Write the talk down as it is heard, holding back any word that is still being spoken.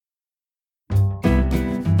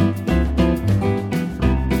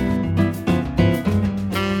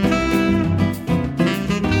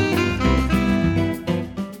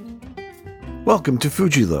Welcome to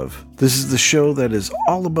Fuji Love. This is the show that is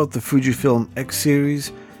all about the Fujifilm X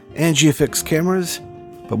series and GFX cameras,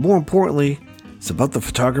 but more importantly, it's about the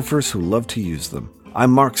photographers who love to use them.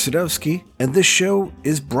 I'm Mark Sadowski, and this show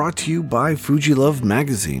is brought to you by Fuji Love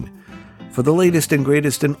magazine. For the latest and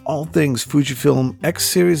greatest in all things Fujifilm X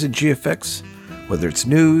series and GFX, whether it's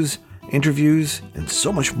news, interviews, and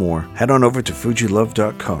so much more, head on over to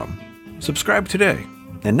fujilove.com. Subscribe today.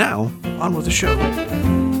 And now, on with the show.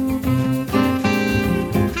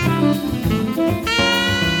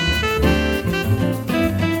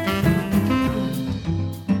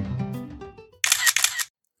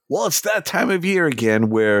 Well, it's that time of year again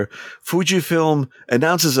where Fujifilm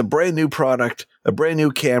announces a brand new product, a brand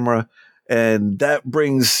new camera, and that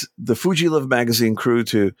brings the Fuji Love magazine crew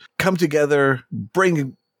to come together,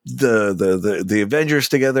 bring the Avengers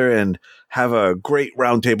together, and have a great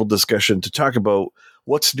roundtable discussion to talk about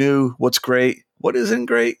what's new, what's great, what isn't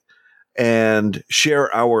great, and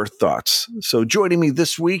share our thoughts. So joining me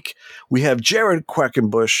this week, we have Jared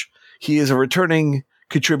Quackenbush. He is a returning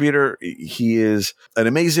contributor. He is an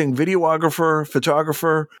amazing videographer,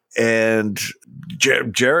 photographer, and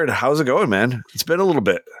Jared, how's it going, man? It's been a little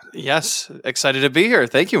bit. Yes, excited to be here.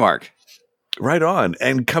 Thank you, Mark. Right on.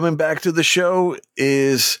 And coming back to the show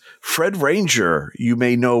is Fred Ranger. You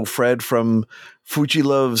may know Fred from Fuji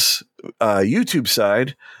Love's YouTube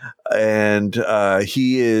side, and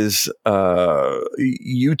he is a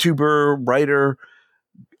YouTuber, writer,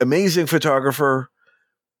 amazing photographer.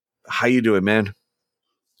 How you doing, man?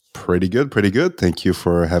 Pretty good. Thank you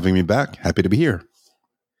for having me back. Happy to be here.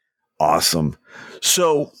 Awesome.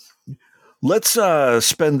 So let's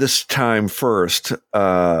spend this time first.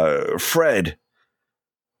 Fred,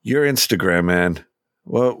 your Instagram, man.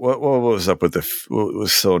 What was up with what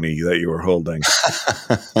was Sony that you were holding?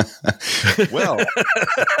 Well,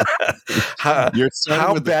 how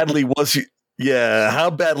badly was you? Yeah, how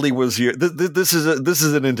badly was your? This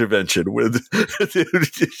is an intervention with.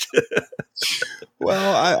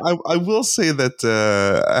 Well, I will say that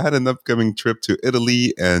I had an upcoming trip to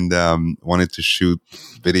Italy and wanted to shoot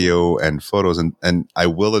video and photos, and I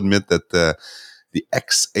will admit that the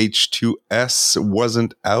XH2S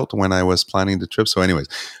wasn't out when I was planning the trip. So anyways,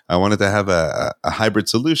 I wanted to have a hybrid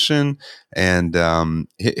solution. And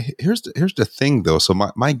here's the thing, though. So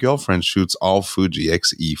my girlfriend shoots all Fuji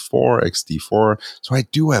XE4, XT4. So I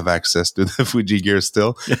do have access to the Fuji gear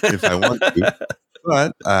still if I want to.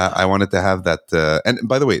 But I wanted to have that. And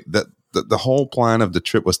by the way, the whole plan of the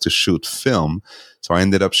trip was to shoot film. So I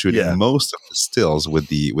ended up shooting most of the stills with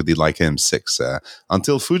the Leica M6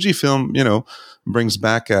 until Fujifilm, brings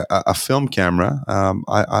back a film camera.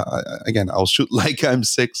 I'll shoot Leica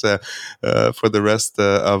M6 for the rest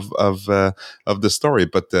of the story.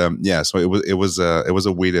 But so it was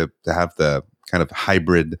a way to have the kind of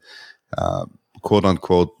hybrid, quote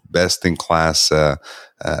unquote, best in class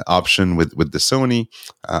option with the Sony.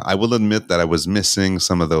 I will admit that I was missing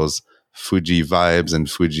some of those Fuji vibes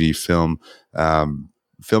and Fuji film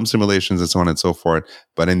simulations and so on and so forth.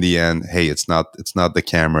 But in the end, hey, it's not the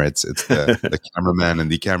camera, it's the cameraman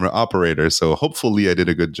and the camera operator. So hopefully I did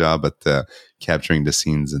a good job at capturing the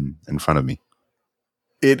scenes in front of me.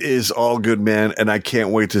 It is all good, man, and I can't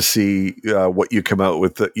wait to see what you come out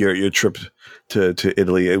with your trip to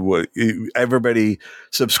Italy. Everybody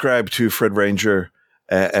subscribe to Fred Ranger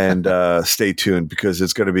and stay tuned because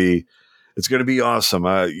it's going to be awesome.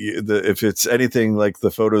 If it's anything like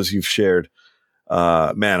the photos you've shared,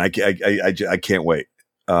 man, I can't wait.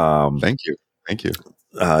 Thank you.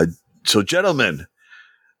 So, gentlemen,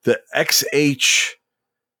 the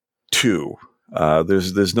XH2.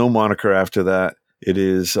 There's no moniker after that. It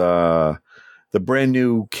is the brand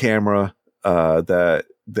new camera that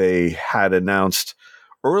they had announced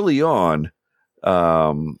early on,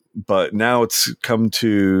 but now it's come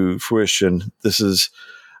to fruition. This is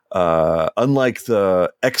unlike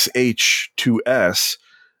the XH2S.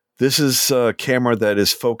 This is a camera that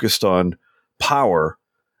is focused on power,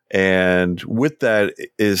 and with that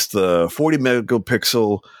is the 40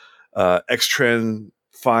 megapixel X-Trend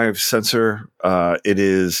 5 sensor. It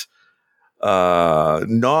is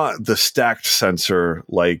not the stacked sensor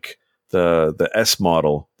like the S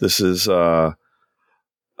model. This is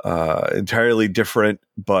entirely different,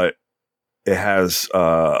 but it has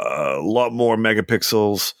a lot more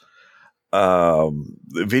megapixels,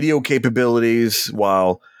 video capabilities.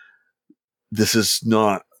 While this is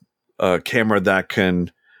not a camera that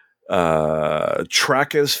can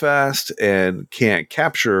track as fast and can't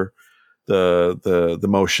capture the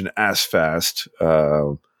motion as fast,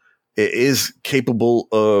 it is capable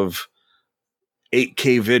of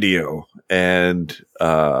 8K video, and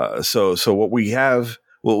so what we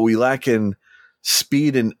lack in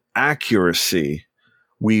speed and accuracy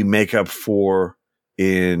we make up for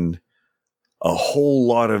in a whole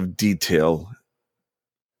lot of detail.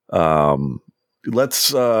 Let's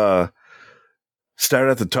start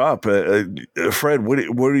at the top. Fred, what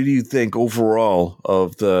do you think overall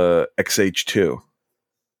of the XH2?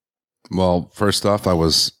 Well, first off, I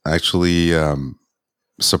was actually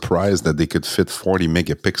surprised that they could fit 40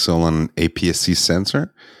 megapixel on an APS-C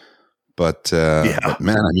sensor. But man, I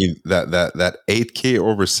mean that 8K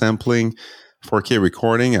oversampling, 4K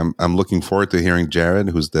recording. I'm looking forward to hearing Jared,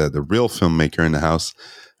 who's the real filmmaker in the house,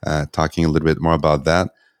 talking a little bit more about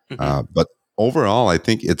that. But overall, I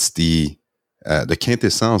think it's the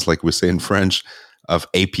quintessence, like we say in French, of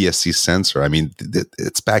APS-C sensor. I mean,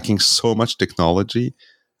 it's backing so much technology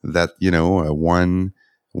that, you know,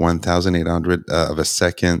 1,800 of a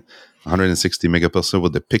second, 160 megapixel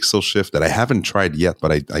with the pixel shift that I haven't tried yet,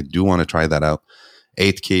 but I do want to try that out.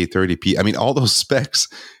 8K, 30p. I mean, all those specs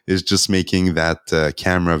is just making that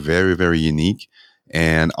camera very, very unique.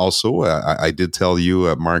 And also, I did tell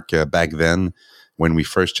you, Mark, back then when we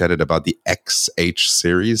first chatted about the XH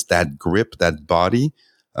series, that grip, that body,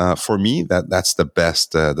 for me, that's the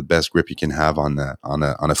best grip you can have on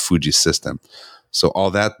a Fuji system. So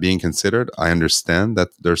all that being considered, I understand that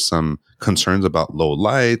there's some concerns about low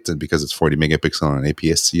light and because it's 40 megapixel on an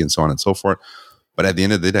APS-C and so on and so forth. But at the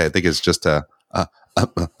end of the day, I think it's just a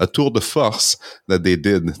tour de force that they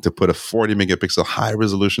did to put a 40 megapixel high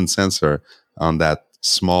resolution sensor on that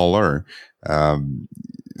smaller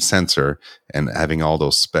sensor and having all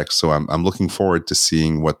those specs. So I'm looking forward to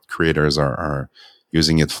seeing what creators are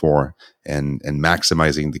using it for and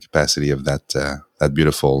maximizing the capacity of that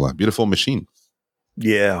beautiful machine.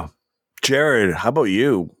 Yeah. Jared, how about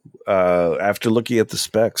you? After looking at the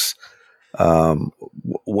specs,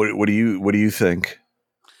 what do you think?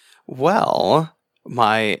 Well,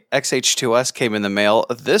 my XH2S came in the mail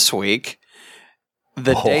this week.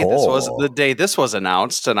 The day this was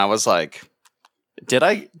announced, and I was like, did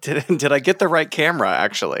I get the right camera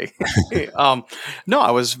actually? No,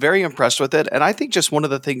 I was very impressed with it, and I think just one of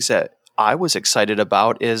the things that I was excited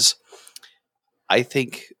about is I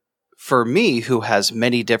think for me, who has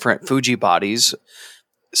many different Fuji bodies,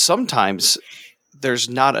 sometimes there's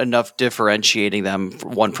not enough differentiating them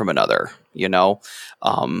one from another, you know,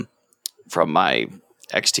 from my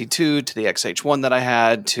XT2 to the XH1 that I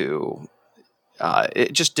had to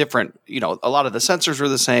just different, you know, a lot of the sensors were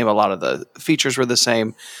the same. A lot of the features were the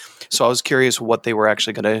same. So I was curious what they were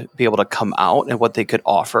actually going to be able to come out and what they could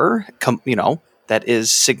offer, you know, that is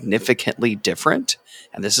significantly different.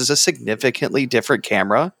 And this is a significantly different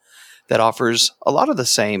camera that offers a lot of the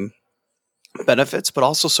same benefits, but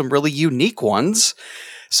also some really unique ones.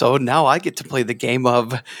 So now I get to play the game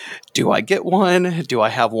of, do I get one? Do I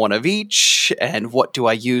have one of each? And what do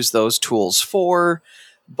I use those tools for?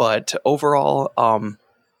 But overall,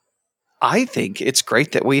 I think it's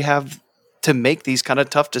great that we have to make these kind of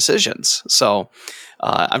tough decisions. So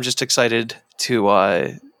I'm just excited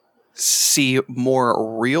to see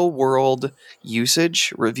more real world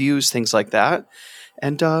usage, reviews, things like that.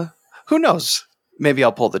 And who knows? Maybe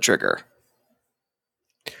I'll pull the trigger.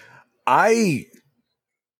 I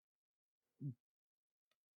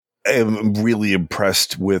am really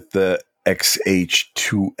impressed with the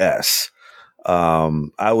XH2S.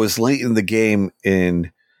 I was late in the game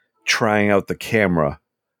in trying out the camera.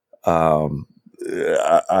 I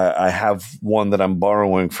have one that I'm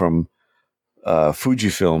borrowing from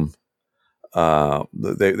Fujifilm.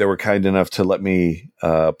 They were kind enough to let me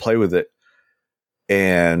play with it.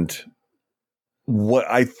 And what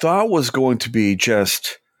I thought was going to be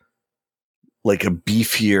just like a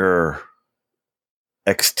beefier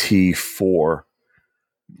XT4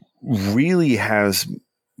 really has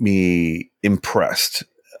me impressed.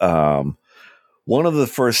 One of the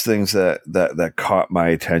first things that caught my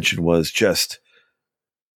attention was just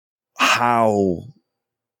how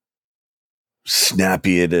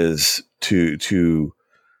snappy it is to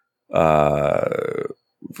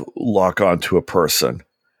lock onto a person.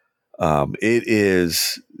 It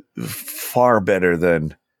is far better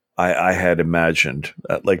than I had imagined.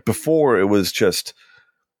 Like before, it was just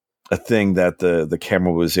a thing that the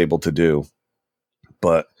camera was able to do.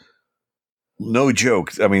 But no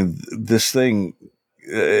joke. I mean, this thing,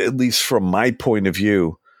 at least from my point of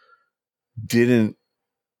view, didn't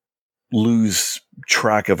lose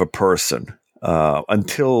track of a person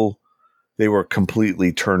until they were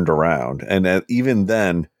completely turned around. And even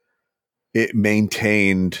then, it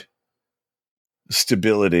maintained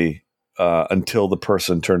stability until the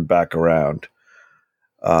person turned back around.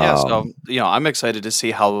 So, you know, I'm excited to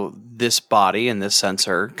see how this body and this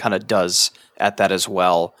sensor kind of does at that as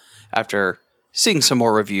well. After, seeing some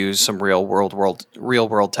more reviews, some real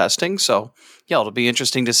world testing. So yeah, it'll be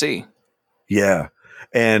interesting to see. Yeah.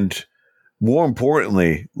 And more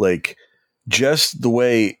importantly, like just the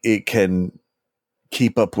way it can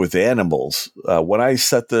keep up with animals. When I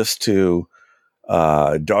set this to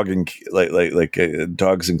dogs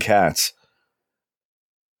and cats,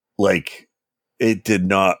 like it did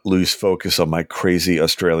not lose focus on my crazy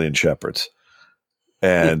Australian Shepherds.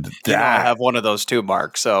 And I have one of those too,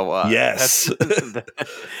 Mark. So yes,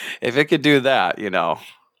 if it could do that, yeah,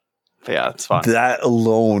 it's fine. That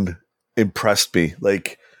alone impressed me.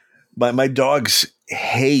 Like my dogs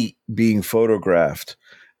hate being photographed,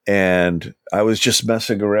 and I was just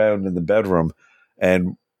messing around in the bedroom,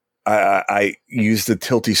 and I used the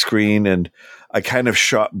tilty screen, and I kind of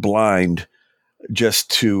shot blind just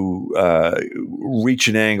to reach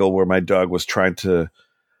an angle where my dog was trying to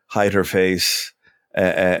hide her face,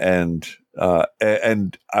 and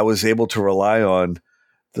I was able to rely on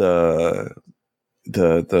the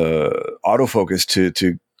autofocus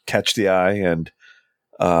to catch the eye and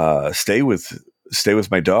stay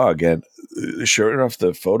with my dog. And sure enough,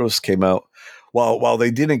 the photos came out. While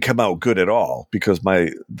they didn't come out good at all, because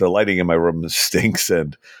the lighting in my room stinks,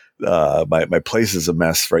 and my place is a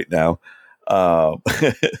mess right now.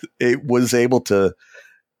 It was able to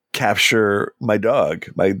capture my dog.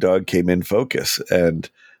 My dog came in focus, and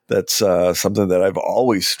that's something that I've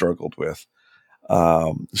always struggled with.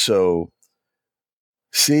 So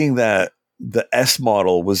seeing that the S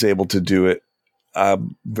model was able to do it,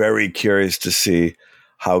 I'm very curious to see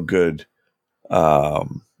how good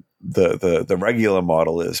the regular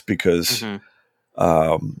model is, because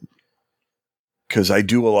I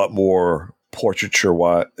do a lot more portraiture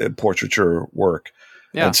work.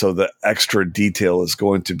 Yeah. And so the extra detail is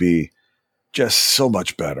going to be just so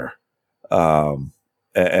much better. And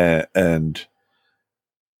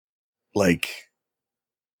like,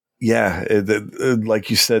 yeah, like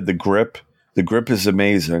you said, the grip is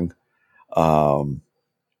amazing. I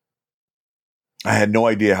had no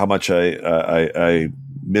idea how much I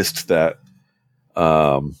missed that.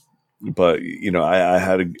 But I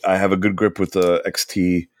have a good grip with the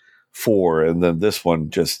XT4, and then this one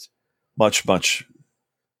just much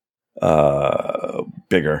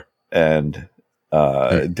bigger, and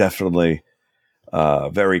definitely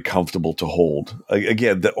very comfortable to hold.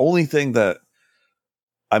 Again, the only thing that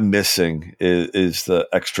I'm missing is the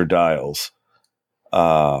extra dials.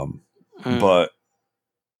 But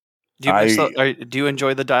do you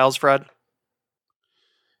enjoy the dials, Fred?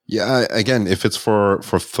 Yeah, again, if it's for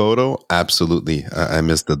photo, absolutely, I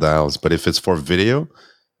miss the dials. But if it's for video,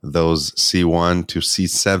 those C1 to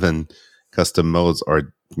C7 custom modes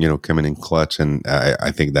are coming in clutch, and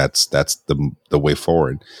I think that's the way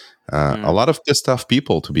forward. A lot of pissed off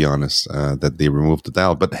people, to be honest, that they removed the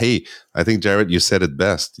dial. But hey, I think, Jared, you said it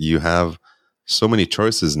best. You have so many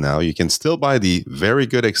choices now. You can still buy the very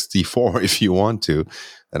good XT4 if you want to,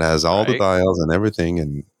 that has all the dials and everything.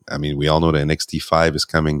 And I mean, we all know that an XT5 is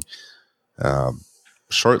coming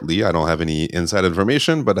shortly. I don't have any inside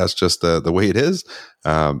information, but that's just the way it is.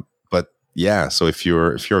 But yeah, so if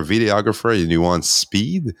you're a videographer and you want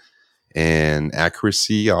speed and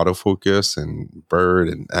accuracy, autofocus, and bird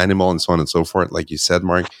and animal, and so on and so forth, like you said,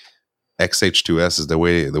 Mark, XH2S is the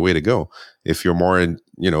way to go. If you're more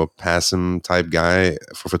PASM type guy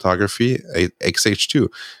for photography, XH2.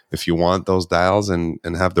 If you want those dials and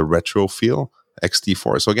have the retro feel,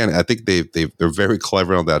 XT4. So again, I think they're very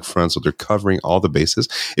clever on that front. So they're covering all the bases.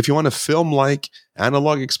 If you want a film like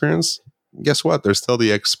analog experience, guess what? There's still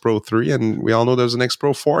the X Pro 3, and we all know there's an X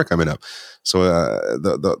Pro 4 coming up. So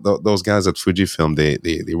those guys at Fujifilm,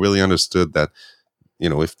 they really understood that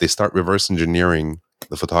if they start reverse engineering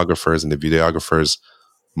the photographers and the videographers'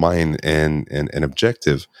 mind and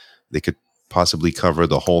objective, they could possibly cover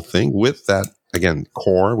the whole thing with that, again,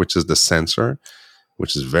 core, which is the sensor,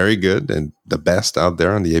 which is very good and the best out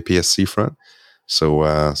there on the APS-C front.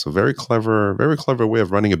 So very clever way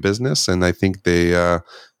of running a business. And I think they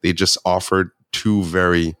just offered two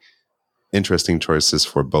very interesting choices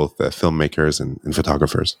for both filmmakers and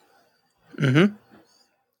photographers. Mm-hmm.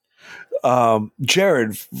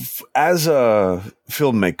 Jared, as a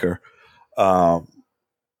filmmaker,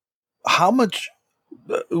 how much?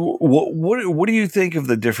 What do you think of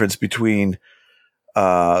the difference between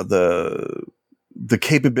the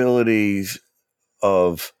capabilities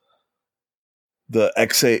of the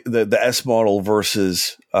the S model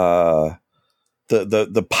versus the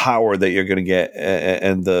power that you're going to get,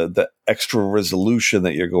 and the extra resolution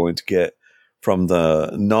that you're going to get from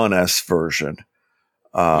the non-S version?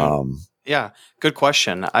 Yeah, good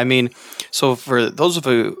question. I mean, so for those of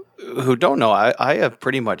you who don't know, I have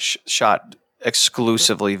pretty much shot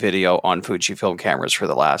exclusively video on Fujifilm cameras for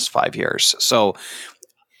the last 5 years. So,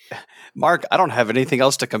 Mark, I don't have anything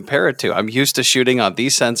else to compare it to. I'm used to shooting on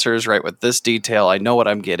these sensors, right, with this detail. I know what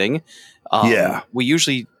I'm getting. We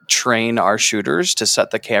usually train our shooters to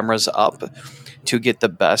set the cameras up to get the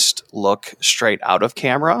best look straight out of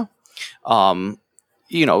camera.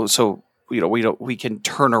 We can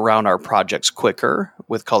turn around our projects quicker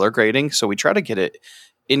with color grading. So we try to get it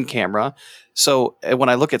in camera. So when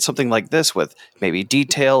I look at something like this with maybe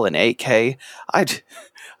detail and 8K, I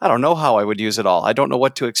don't know how I would use it all. I don't know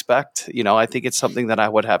what to expect. I think it's something that I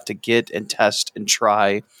would have to get and test and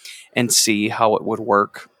try and see how it would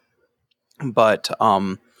work. But,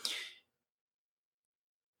 I'm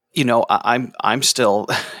still,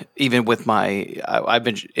 even with I've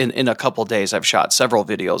been in a couple days, I've shot several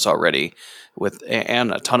videos already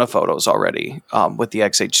and a ton of photos already with the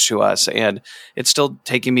X-H2S, and it's still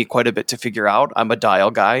taking me quite a bit to figure out. I'm a dial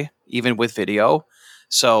guy, even with video.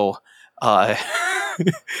 So,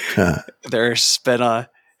 there's been a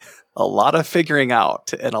lot of figuring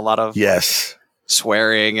out and a lot of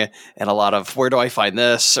swearing and a lot of where do I find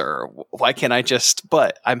this or why can't I just,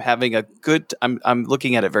 but I'm having I'm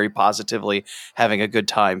looking at it very positively, having a good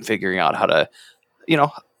time figuring out how to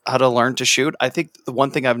learn to shoot. I think the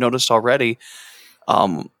one thing I've noticed already,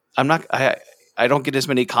 I don't get as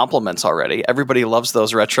many compliments already. Everybody loves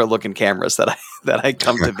those retro looking cameras that I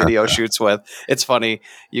come to video shoots with. It's funny,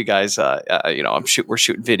 you guys, we're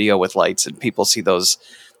shooting video with lights and people see those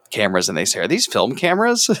cameras and they say, are these film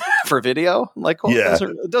cameras for video? I'm like, well,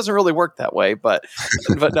 it doesn't really work that way, but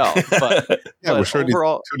no, but we're shooting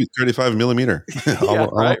overall 35 millimeter.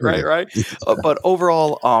 Right. But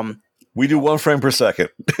overall, we do 1 frame per second.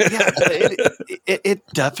 It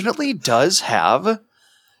definitely does have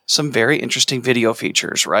some very interesting video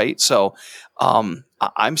features, right? So, I'm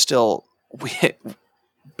still,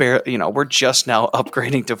 we're just now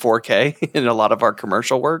upgrading to 4K in a lot of our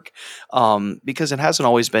commercial work because it hasn't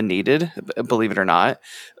always been needed, believe it or not.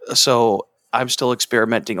 So I'm still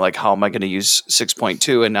experimenting, like, how am I going to use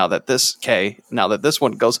 6.2? And now that this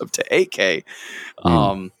one goes up to 8K,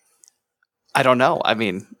 I don't know. I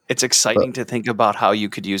mean, it's exciting to think about how you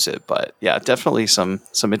could use it, but yeah, definitely some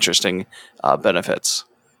interesting benefits.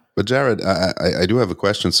 But Jared, I do have a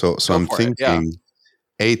question. So I'm thinking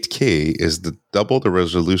 8K is double the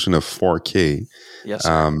resolution of 4K. Yes.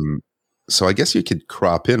 So I guess you could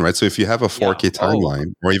crop in, right? So if you have a 4K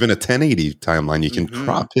timeline or even a 1080 timeline, you can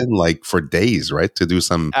crop in like for days, right? To do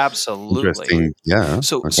some interesting. Yeah.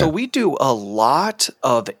 So we do a lot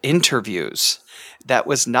of interviews. That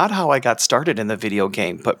was not how I got started in the video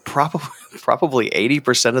game, but probably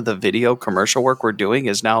 80% of the video commercial work we're doing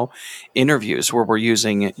is now interviews where we're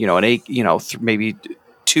using, maybe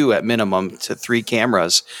 2 at minimum to 3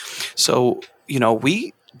 cameras. So,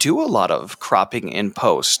 we do a lot of cropping in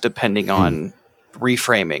post depending on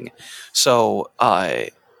reframing. So,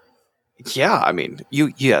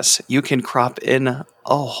 you can crop in a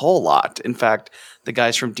whole lot. In fact, the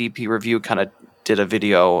guys from DP Review kind of did a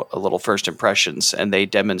video, a little first impressions, and they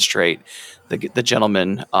demonstrate the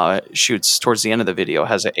gentleman shoots towards the end of the video,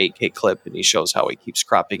 has an 8K clip, and he shows how he keeps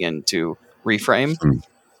cropping into reframe.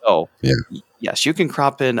 So, yes, you can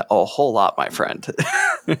crop in a whole lot, my friend,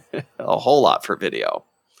 a whole lot for video.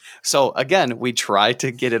 So again, we try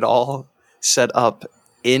to get it all set up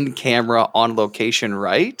in camera on location,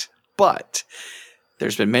 right? But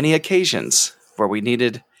there's been many occasions where we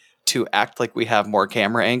needed to act like we have more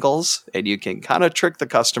camera angles, and you can kind of trick the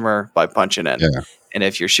customer by punching in. Yeah. And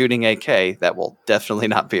if you're shooting 8K, that will definitely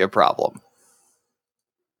not be a problem.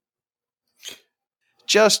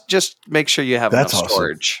 Just make sure you have enough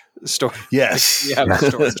storage. Yes. You have enough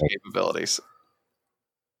storage capabilities.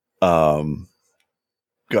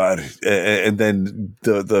 God, and then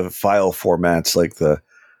the file formats like the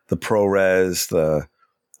ProRes, the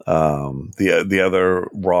other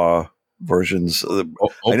RAW versions.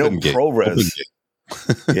 I know ProRes.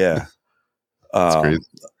 Yeah.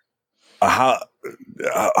 How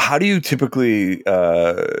do you typically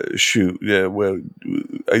shoot? You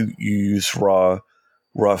use raw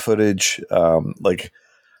footage. Like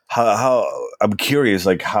how I'm curious,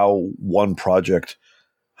 like how one project,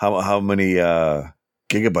 how many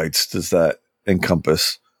gigabytes does that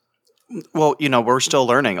encompass? Well, we're still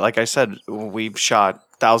learning. Like I said, we've shot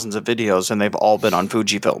thousands of videos and they've all been on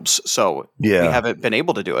Fujifilms. So we haven't been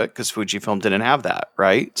able to do it because Fujifilm didn't have that,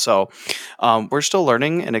 right? So we're still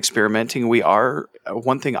learning and experimenting.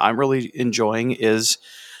 One thing I'm really enjoying is,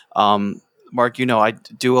 Mark, I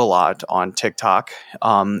do a lot on TikTok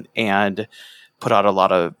and put out a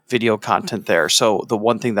lot of video content there. So the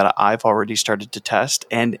one thing that I've already started to test,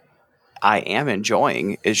 and I am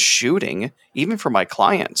enjoying is shooting, even for my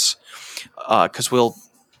clients, because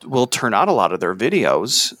we'll turn out a lot of their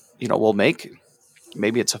videos. We'll make,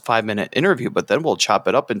 maybe it's a 5-minute interview, but then we'll chop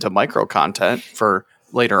it up into micro content for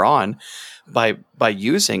later on by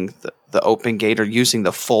using the open gate or using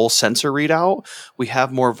the full sensor readout. We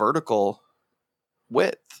have more vertical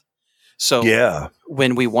width. So Yeah.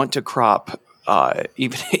 when we want to crop,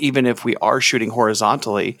 even if we are shooting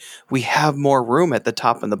horizontally, we have more room at the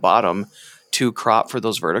top and the bottom to crop for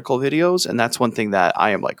those vertical videos. And that's one thing that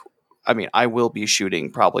I will be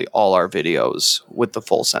shooting probably all our videos with the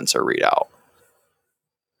full sensor readout.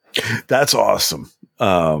 That's awesome.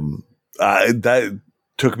 That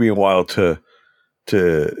took me a while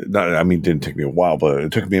didn't take me a while, but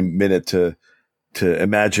it took me a minute to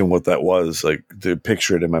imagine what that was, like to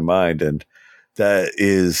picture it in my mind. And that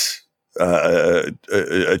is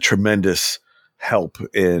a tremendous help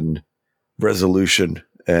in resolution.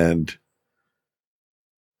 And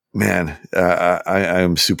man, I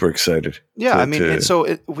am super excited. Yeah.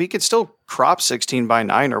 We could still crop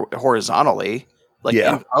 16:9 or horizontally, like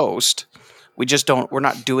in post. We're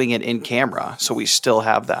not doing it in camera. So we still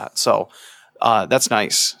have that. So that's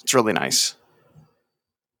nice. It's really nice.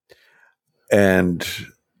 And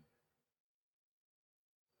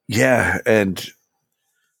yeah, and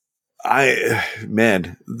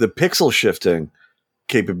the pixel shifting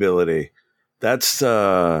capability, that's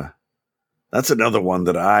another one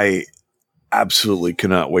that I absolutely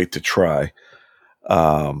cannot wait to try.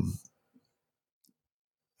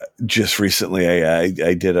 Just recently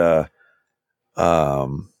I did a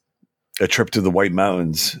trip to the White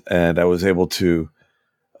Mountains, and I was able to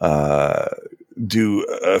do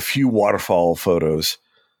a few waterfall photos,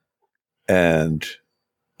 and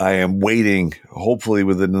I am waiting, hopefully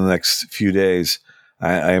within the next few days,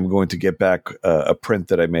 I am going to get back a print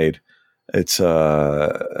that I made. It's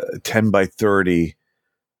a 10x30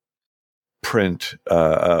 print,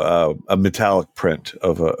 a metallic print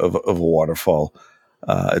of a waterfall.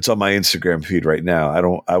 It's on my Instagram feed right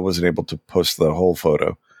now. I wasn't able to post the whole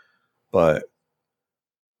photo, but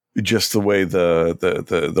just the way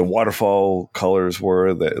the waterfall colors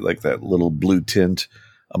were, like that little blue tint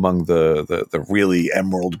among the really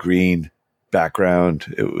emerald green background,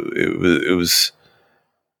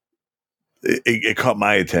 it caught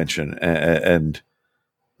my attention, and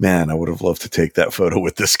man, I would have loved to take that photo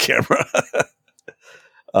with this camera.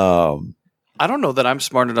 I don't know that I'm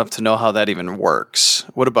smart enough to know how that even works.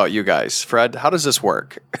 What about you guys? Fred, how does this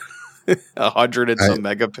work? 100 and some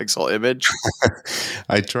megapixel image?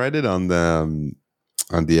 I tried it on the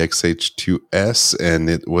XH2S, and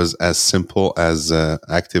it was as simple as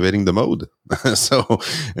activating the mode.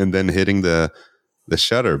 And then hitting the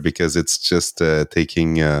shutter, because it's just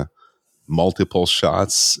taking multiple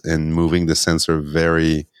shots and moving the sensor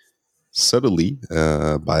very subtly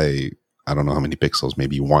by, I don't know how many pixels,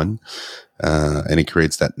 maybe 1. And it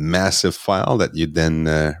creates that massive file that you then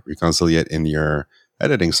reconciliate in your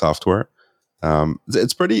editing software.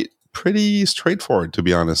 It's pretty straightforward, to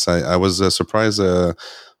be honest. I was surprised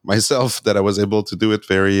myself that I was able to do it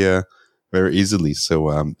very very easily. So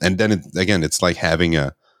and then it's like having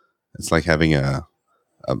a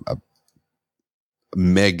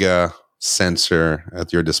mega sensor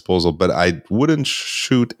at your disposal. But I wouldn't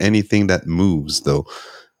shoot anything that moves, though,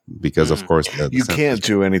 because of course you can't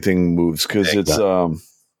do anything moves, because it'll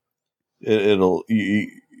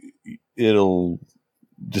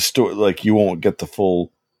distort, like you won't get the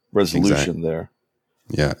full resolution there.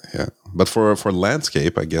 Yeah. But for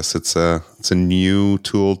landscape, I guess it's a new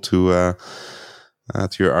tool to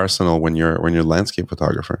your arsenal when you're a landscape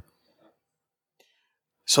photographer.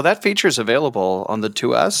 So that feature is available on the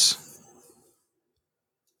 2S.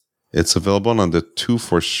 It's available on the 2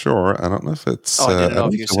 for sure. I don't know if it's. I didn't know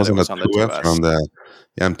if you said it was on the 2S.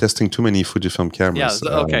 I'm testing too many Fujifilm cameras.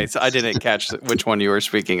 Yeah. Okay. So I didn't catch which one you were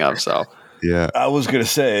speaking of. So. Yeah, I was gonna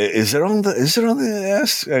say, is it on the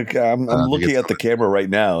S? I'm looking at the camera right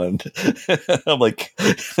now, and I'm like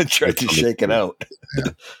trying to shake it out.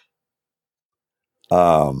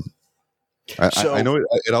 Yeah. I know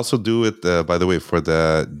it also do it, by the way, for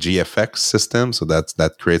the GFX system. So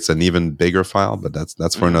that creates an even bigger file, but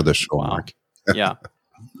that's for another show. Wow. Mark. Yeah.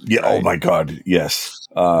 Yeah. Right. Oh my God. Yes.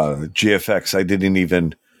 GFX. I didn't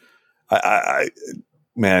even.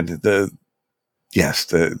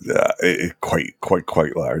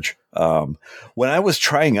 Quite large. When I was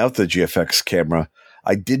trying out the GFX camera,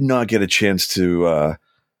 I did not get a chance to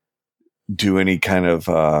do any kind of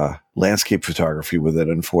landscape photography with it,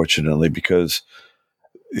 unfortunately, because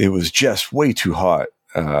it was just way too hot.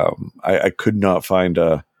 I could not find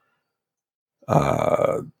a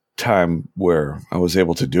time where I was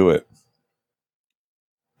able to do it.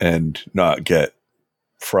 and not get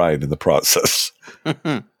fried in the process.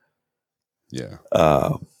 Yeah.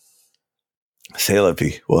 C'est la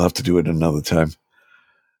vie. We'll have to do it another time.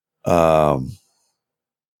 But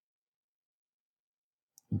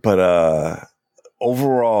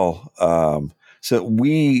overall, so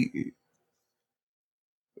we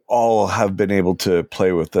all have been able to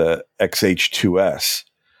play with the XH2S.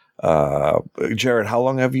 Jared, how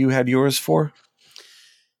long have you had yours for?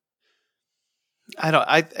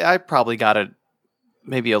 I probably got it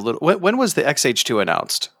maybe a little. When was the XH2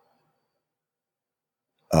 announced?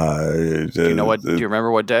 Do you know what? Do you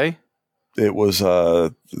remember what day? It was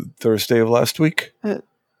Thursday of last week.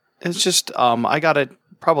 It's just I got it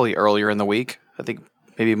probably earlier in the week. I think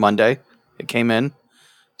maybe Monday it came in.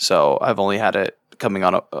 So I've only had it coming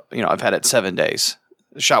on. I've had it 7 days.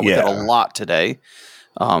 Shot with it a lot today.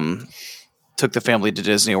 Took the family to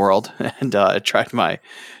Disney World and tried my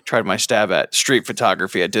stab at street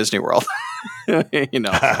photography at Disney World. But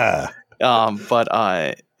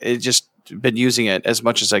it just been using it as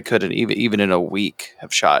much as I could, and even in a week,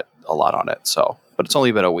 have shot a lot on it. So, but it's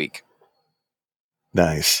only been a week.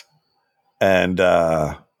 Nice. And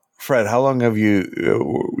Fred, how long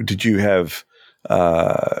did you have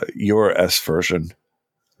your S version?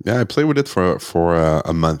 Yeah, I played with it for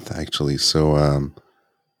a month actually. So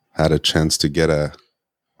had a chance to get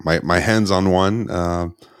my hands on one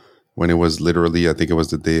when it was literally, I think it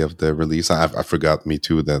was the day of the release. I forgot, me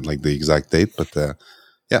too, that like the exact date, but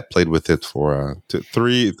played with it for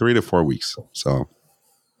 3 to 4 weeks. So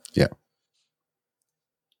yeah.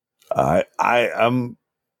 I'm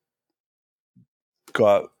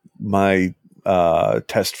got my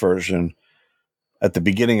test version at the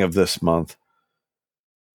beginning of this month,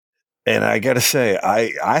 and I got to say,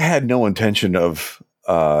 I had no intention of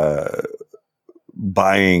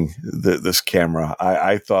buying this camera.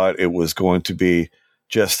 I thought it was going to be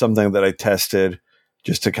just something that I tested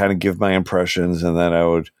just to kind of give my impressions, and then I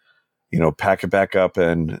would, pack it back up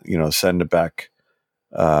and, send it back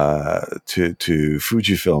to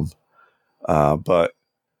Fujifilm. But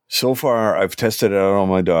so far I've tested it out on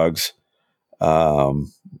my dogs,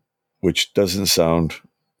 which doesn't sound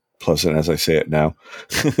pleasant as I say it now.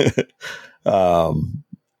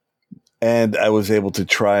 And I was able to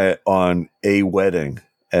try it on a wedding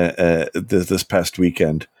this past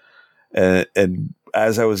weekend. And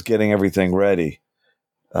as I was getting everything ready,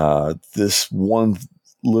 this one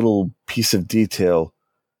little piece of detail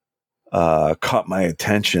caught my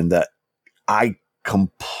attention that I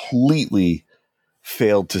completely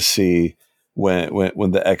failed to see when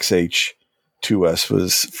the XH2S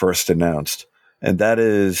was first announced. And that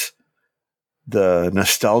is the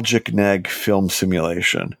Nostalgic Neg film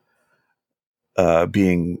simulation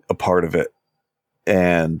being a part of it.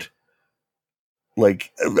 And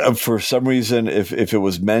like, for some reason, if it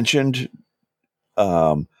was mentioned,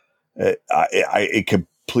 it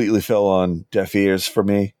completely fell on deaf ears for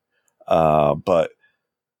me. But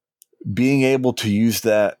being able to use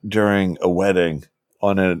that during a wedding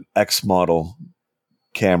on an X model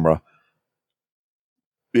camera,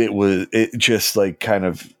 it just like kind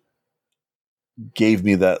of gave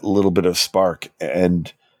me that little bit of spark.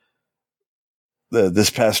 And this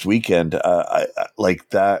past weekend, I like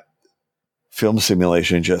that film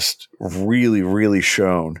simulation just really, really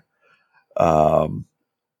shone. I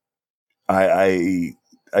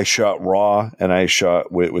shot raw and I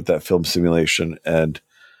shot with that film simulation, and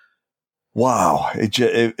wow,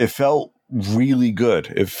 it felt really good.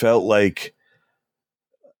 It felt like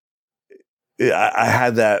I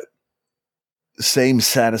had that same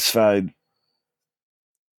satisfied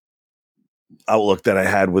outlook that I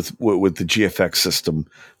had with the GFX system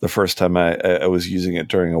the first time I was using it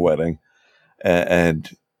during a wedding, and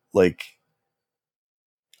like,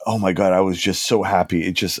 oh my God, I was just so happy.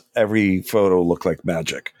 It just, every photo looked like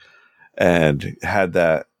magic and had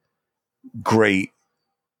that great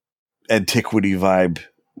antiquity vibe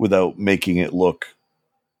without making it look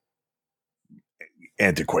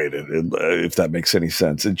antiquated, if that makes any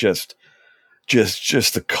sense. It just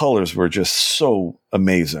the colors were just so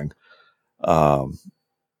amazing. And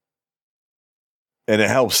it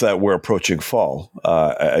helps that we're approaching fall,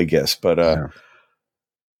 I guess, but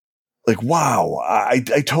like, wow, I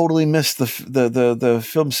totally missed the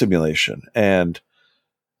film simulation. And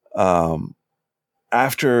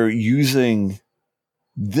after using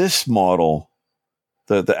this model,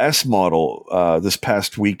 the S model, this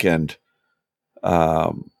past weekend,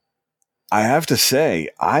 I have to say,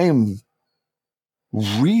 I am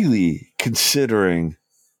really considering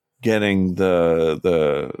getting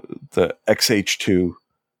the XH2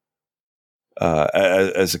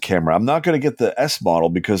 as a camera. I'm not going to get the S model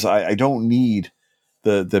because I don't need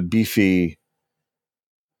the beefy,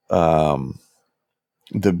 that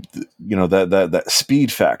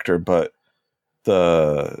speed factor, but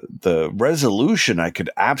the resolution I could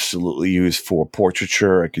absolutely use for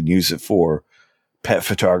portraiture. I could use it for pet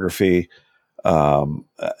photography,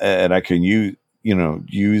 and I can use. You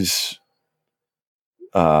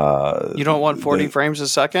don't want 40 frames a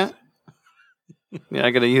second? You're not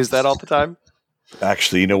going to use that all the time?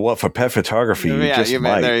 Actually, you know what? For pet photography,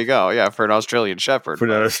 might. There you go. Yeah, for an Australian Shepherd. For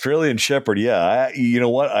an Australian Shepherd, yeah. You know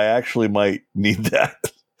what? I actually might need that.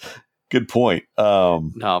 Good point.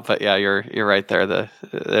 No, but yeah, you're right there. That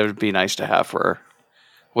would be nice to have for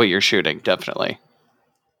what you're shooting, definitely.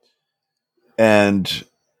 And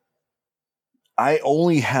I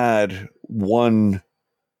only had one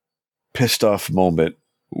pissed off moment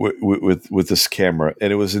with this camera,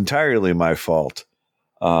 and it was entirely my fault.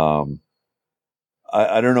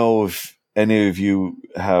 I don't know if any of you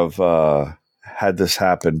have had this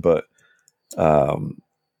happen, but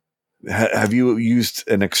have you used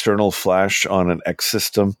an external flash on an X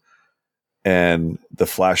system and the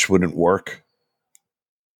flash wouldn't work?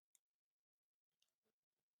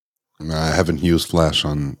 I haven't used flash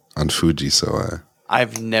on Fuji, so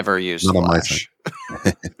I've never used flash.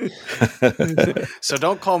 So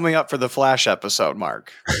don't call me up for the flash episode,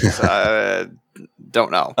 Mark.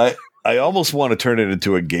 Don't know. I almost want to turn it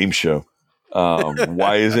into a game show.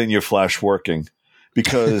 Why isn't your flash working?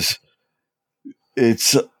 Because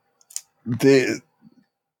there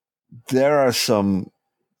are some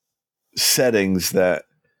settings that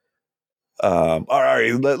all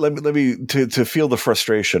right. Let me to feel the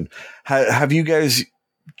frustration. Have you guys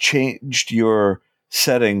changed your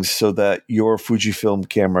settings so that your Fujifilm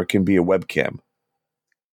camera can be a webcam?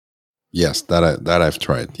 Yes, that I've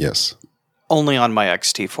tried. Yes. Only on my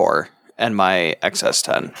X-T4 and my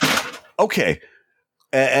XS10. Okay.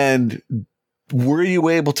 And were you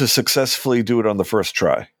able to successfully do it on the first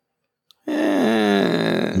try?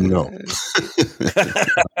 No.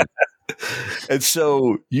 And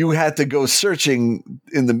so you had to go searching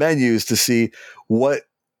in the menus to see what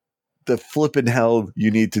the flippin' hell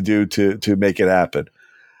you need to do to make it happen.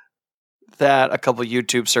 That, a couple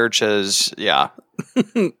YouTube searches, yeah.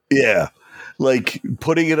 Yeah. Like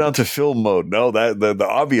putting it onto film mode. No, that the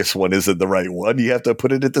obvious one isn't the right one. You have to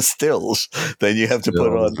put it into stills. Then you have to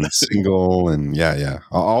put on single and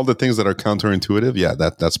all the things that are counterintuitive. Yeah,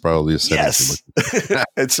 that's probably a setting. Yes.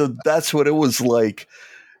 And so that's what it was like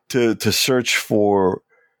to search for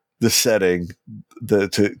the setting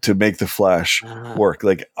to make the flash work.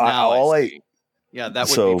 Like that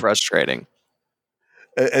would be frustrating.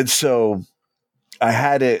 And so I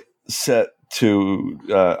had it set to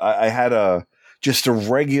I had just a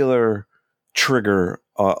regular trigger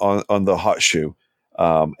on the hot shoe,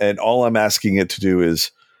 and all I'm asking it to do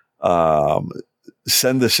is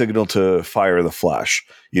send the signal to fire the flash.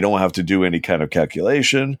 You don't have to do any kind of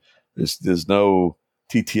calculation. There's no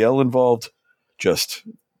TTL involved. Just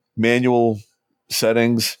manual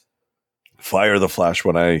settings. Fire the flash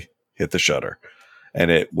when I hit the shutter,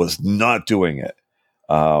 and it was not doing it.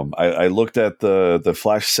 I looked at the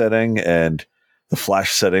flash setting, and the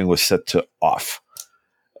flash setting was set to off.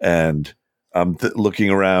 And I'm looking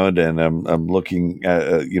around, and I'm looking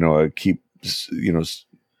at I keep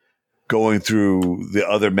going through the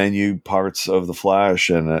other menu parts of the flash,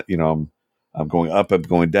 and I'm going up, I'm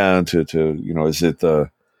going down to is it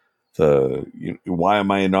why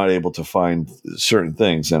am I not able to find certain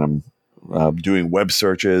things? And I'm doing web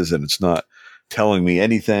searches, and it's not telling me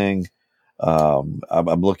anything. I'm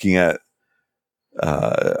looking at.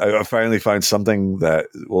 I finally find something that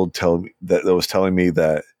will tell me that was telling me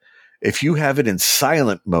that if you have it in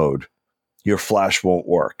silent mode, your flash won't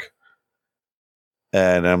work.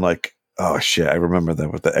 And I'm like, oh shit! I remember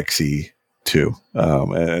that with the XE2.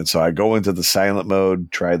 And so I go into the silent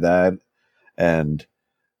mode, try that, and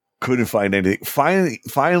couldn't find anything.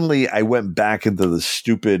 Finally, I went back into the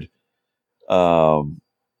stupid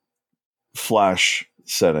flash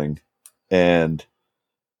setting, and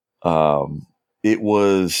it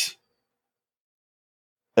was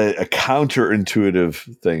a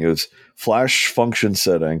counterintuitive thing. It was flash function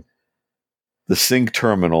setting, the sync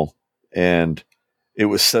terminal, and it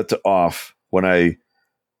was set to off. When I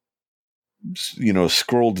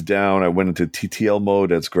scrolled down, I went into TTL mode.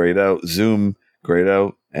 That's grayed out. Zoom, grayed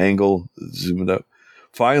out. Angle, zoomed out.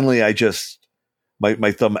 Finally, I just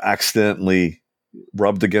my thumb accidentally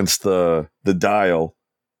rubbed against the dial,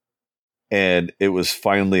 and it was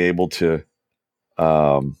finally able to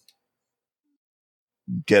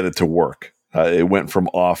get it to work. It went from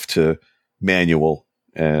off to manual,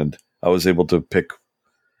 and I was able to pick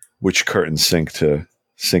which curtain sync to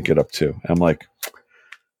sync it up to. I'm like,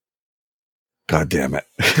 God damn it.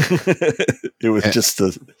 It was just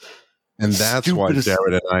the And that's why stupidest-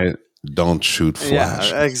 Jared and I don't shoot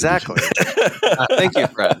Flash. Yeah, exactly. Thank you,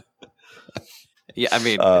 Fred. Yeah, I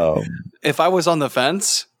mean, if I was on the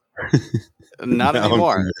fence, not Now I'm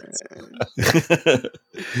anymore.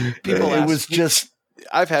 it was just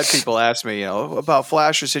I've had people ask me, about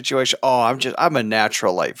Flash or situation. Oh, I'm a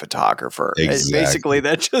natural light photographer. Exactly. Basically,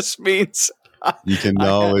 that just means You can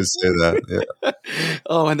always say that. Yeah.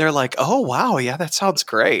 oh, and they're like, oh wow, yeah, that sounds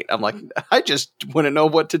great. I'm like, I just wouldn't know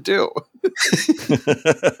what to do.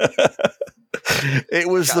 it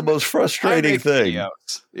was the most frustrating thing.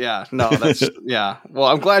 Videos. Yeah, no, that's yeah. Well,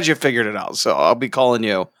 I'm glad you figured it out. So I'll be calling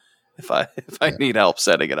you if I need help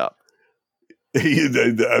setting it up.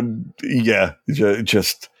 Yeah,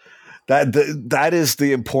 just that is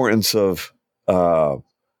the importance of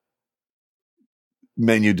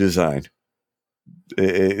menu design.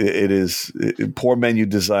 It is poor menu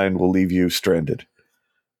design will leave you stranded,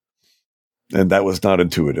 and that was not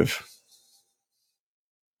intuitive.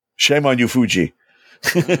 Shame on you, Fuji.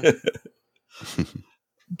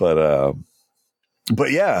 But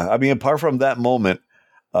yeah, I mean, apart from that moment,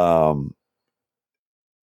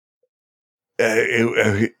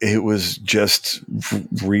 it was just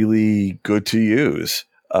really good to use.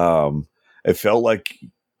 It felt like,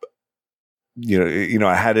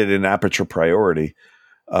 I had it in aperture priority.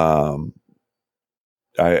 I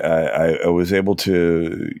was able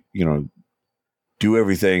to, do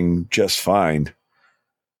everything just fine.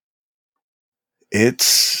 I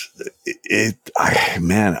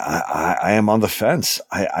am on the fence.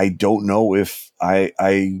 I don't know if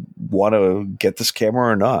I want to get this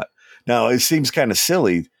camera or not. Now, it seems kind of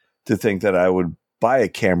silly to think that I would buy a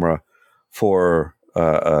camera for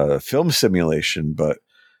a film simulation, but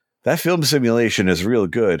that film simulation is real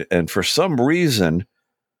good. And for some reason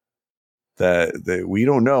that we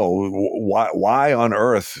don't know why on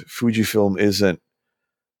earth Fujifilm isn't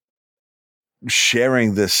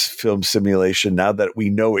sharing this film simulation now that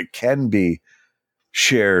we know it can be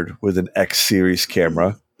shared with an X series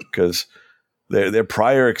camera, because their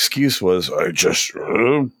prior excuse was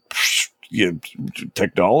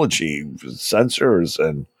technology, sensors,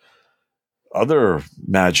 and other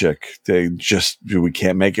magic. We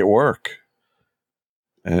can't make it work,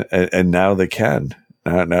 and now they can.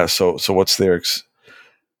 Now, so what's their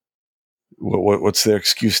what's their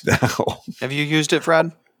excuse now? Have you used it,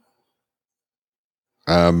 Fred?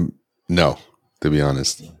 No, to be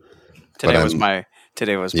honest. Today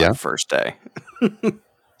was my first day.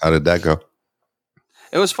 How did that go?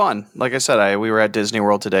 It was fun. Like I said, we were at Disney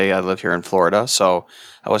World today. I live here in Florida, so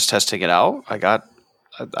I was testing it out.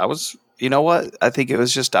 I was, you know what? I think it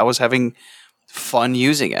was just I was having fun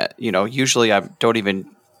using it. Usually I don't even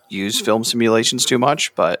use film simulations too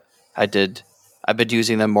much, but I've been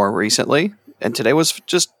using them more recently, and today was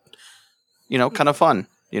just, kind of fun.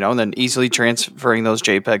 And then easily transferring those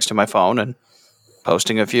JPEGs to my phone and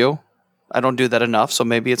posting a few. I don't do that enough, so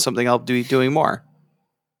maybe it's something I'll be doing more.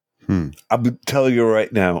 I'm telling you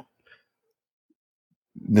right now,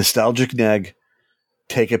 nostalgic neg,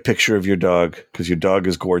 take a picture of your dog because your dog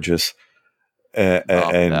is gorgeous, and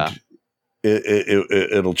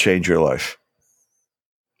it'll change your life.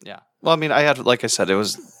 Yeah. Well, I mean, like I said,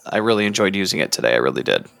 I really enjoyed using it today. I really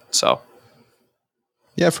did. So.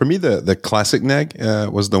 Yeah, for me, the classic neg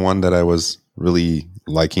was the one that I was really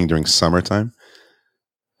liking during summertime.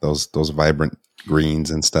 Those vibrant greens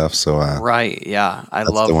and stuff. So right, yeah, I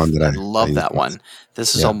love that one.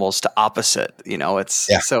 This is almost opposite.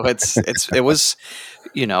 It was.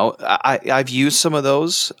 I've used some of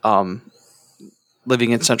those.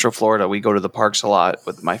 Living in Central Florida, we go to the parks a lot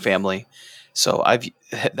with my family. So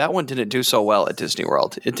that one didn't do so well at Disney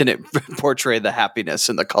World. It didn't portray the happiness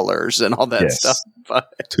and the colors and all that stuff.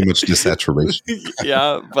 But too much desaturation.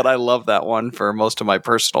 Yeah, but I love that one for most of my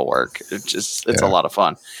personal work. It's a lot of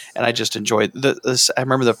fun, and I just enjoyed this. I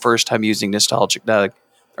remember the first time using Nostalgic Neg,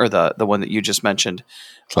 or the one that you just mentioned,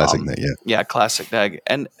 Classic Neg. Yeah, Classic Neg,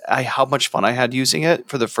 and how much fun I had using it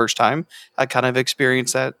for the first time. I kind of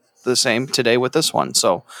experienced that the same today with this one.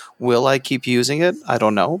 So will I keep using it? I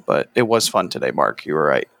don't know, but it was fun today, Mark. You were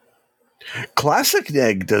right. Classic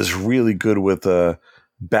Neg does really good with a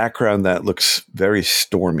background that looks very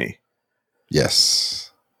stormy.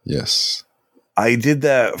 Yes. I did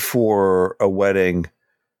that for a wedding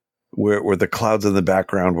where the clouds in the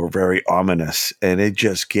background were very ominous, and it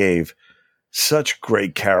just gave such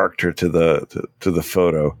great character to the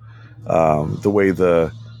photo. The way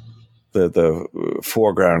the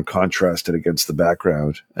foreground contrasted against the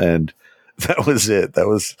background, and that was it. That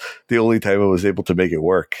was the only time I was able to make it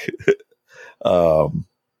work.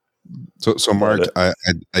 So Mark, I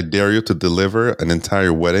dare you to deliver an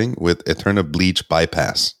entire wedding with Eterna bleach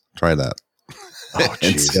bypass. Try that. Oh,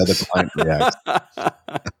 And see how the Jesus. client reacts.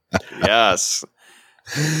 Yes.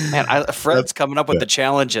 Man, Fred's That's coming up with good. the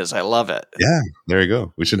challenges. I love it. Yeah, there you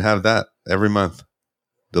go. We should have that every month.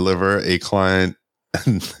 Deliver a client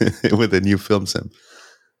with a new film sim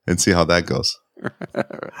and see how that goes.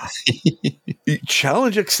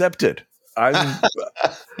 Challenge accepted.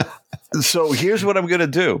 So here's what I'm going to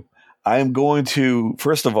do. I'm going to,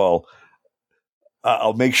 first of all,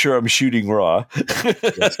 I'll make sure I'm shooting raw.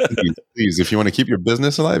 Yes, please. If you want to keep your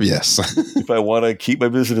business alive, yes. If I want to keep my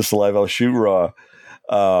business alive, I'll shoot raw.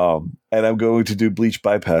 And I'm going to do bleach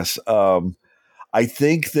bypass. I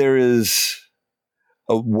think there is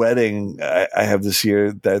a wedding I have this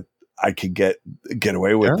year that I could get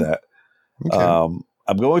away with that. Okay.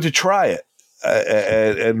 I'm going to try it,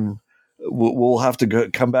 and we'll have to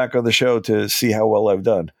come back on the show to see how well I've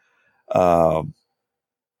done.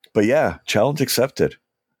 But yeah, challenge accepted.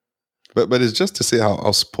 But it's just to see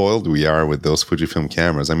how spoiled we are with those Fujifilm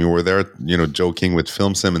cameras. I mean, we're there, joking with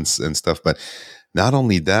film sim and stuff, but not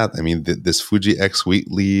only that, I mean, this Fuji X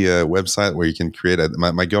Weekly website where you can create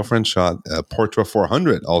my girlfriend shot a Portra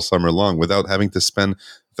 400 all summer long without having to spend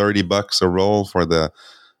 $30 a roll for the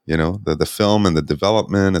film and the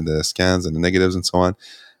development and the scans and the negatives and so on.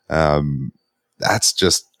 That's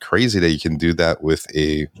just crazy that you can do that with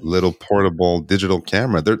a little portable digital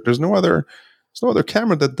camera. There's no other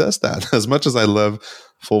camera that does that. As much as I love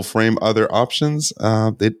full frame other options,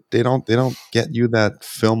 they don't get you that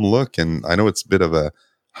film look. And I know it's a bit of a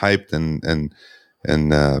hyped and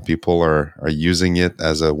people are using it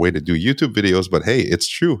as a way to do YouTube videos, but hey, it's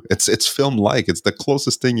true. It's film like. It's the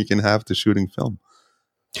closest thing you can have to shooting film.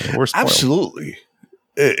 We're spoiled. Absolutely.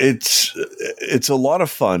 It's a lot of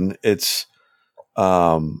fun. It's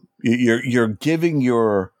you're giving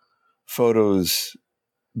your photos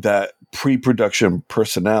that pre-production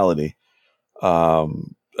personality. I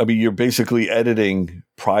mean, you're basically editing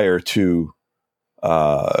prior to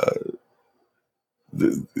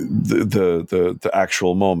the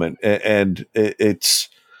actual moment, and it's.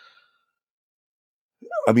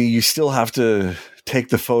 I mean, you still have to take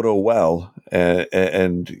the photo well,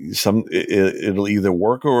 and it'll either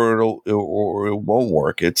work or it won't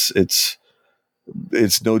work. It's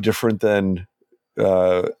no different than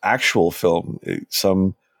actual film.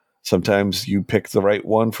 Sometimes you pick the right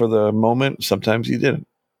one for the moment. Sometimes you didn't,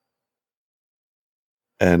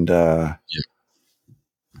 and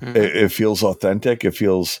it feels authentic. It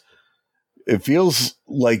feels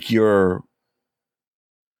like you're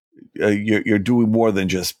doing more than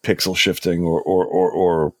just pixel shifting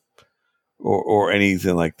or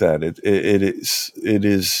anything like that. It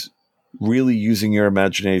is really using your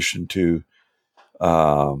imagination to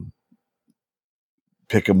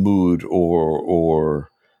pick a mood or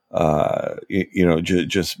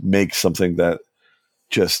just make something that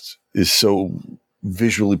just is so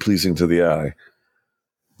visually pleasing to the eye.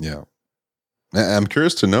 Yeah. I'm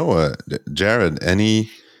curious to know, Jared, any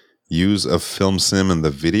use of film sim in the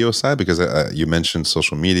video side? Because you mentioned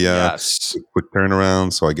social media, yes, quick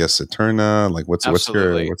turnaround. So I guess Eterna, like what's your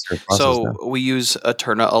process So now? we use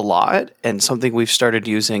Eterna a lot, and something we've started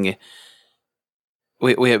using.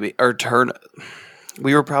 We have Eterna.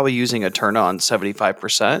 We were probably using Eterna on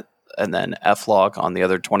 75%, and then F-Log on the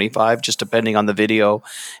other 25, just depending on the video.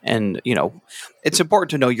 And it's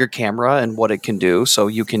important to know your camera and what it can do, so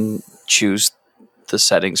you can choose the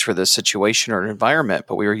settings for this situation or environment.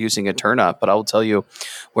 But we were using Eterna. But I will tell you,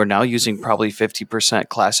 we're now using probably 50%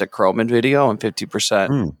 classic chrome in video and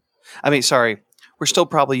 50%. I mean, sorry, we're still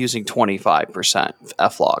probably using 25%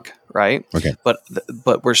 F-Log, right? Okay.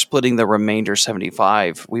 But we're splitting the remainder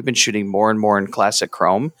 75. We've been shooting more and more in classic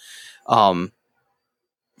chrome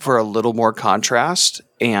for a little more contrast,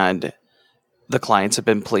 and the clients have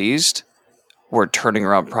been pleased. We're turning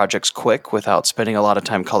around projects quick without spending a lot of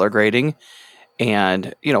time color grading.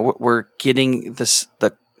 And we're getting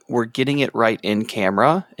we're getting it right in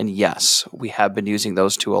camera, and yes, we have been using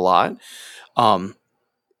those two a lot.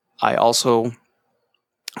 I also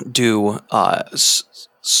do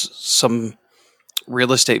some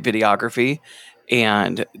real estate videography,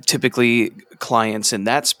 and typically clients in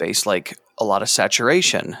that space like a lot of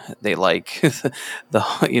saturation. They like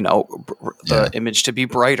the image to be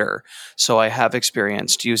brighter. So I have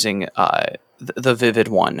experienced using the Vivid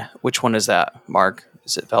one. Which one is that, Mark?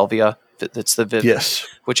 Is it Velvia? That's the Vivid, Yes.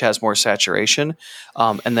 Which has more saturation.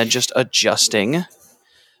 And then just adjusting,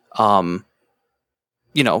 the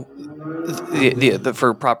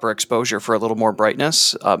for proper exposure for a little more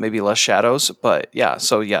brightness, maybe less shadows. But yeah,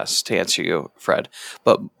 so yes, to answer you, Fred.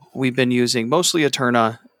 But we've been using mostly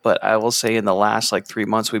Eterna but I will say in the last like 3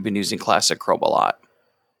 months, we've been using Classic Chrome a lot.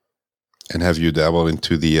 And have you dabbled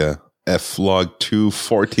into the F-Log 2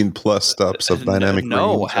 14 plus steps of dynamic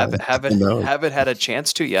No, range? haven't No. had a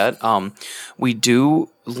chance to yet. We do,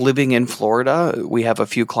 living in Florida, we have a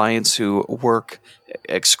few clients who work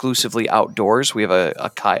exclusively outdoors. We have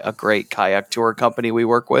a great kayak tour company we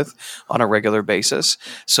work with on a regular basis.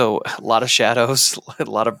 So a lot of shadows, a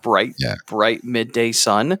lot of bright midday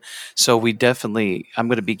sun. So I'm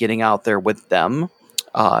going to be getting out there with them.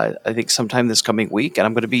 I think sometime this coming week, and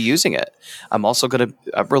I'm going to be using it. I'm also going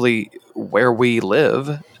to really, where we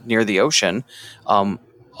live near the ocean, a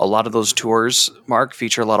lot of those tours, Mark,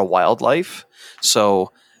 feature a lot of wildlife.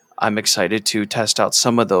 So I'm excited to test out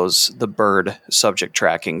some of the bird subject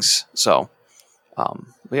trackings. So,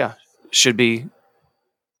 yeah, should be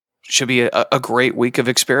a great week of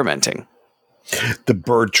experimenting. The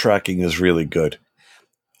bird tracking is really good.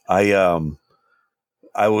 I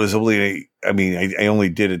only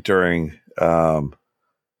did it during when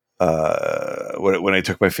I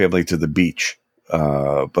took my family to the beach.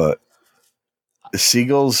 But the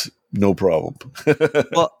seagulls, no problem.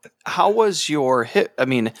 Well, how was your hit? I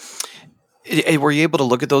mean, were you able to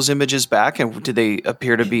look at those images back, and did they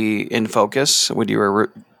appear to be in focus when you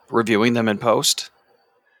were reviewing them in post?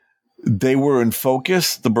 They were in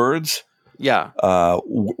focus, the birds. Yeah.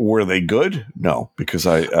 Were they good? No, because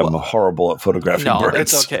I'm horrible at photographing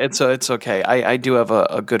birds. It's okay. It's okay. I do have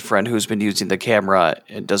a good friend who's been using the camera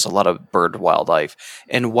and does a lot of bird wildlife.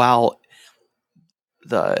 And while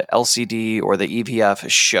the LCD or the EVF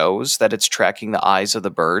shows that it's tracking the eyes of the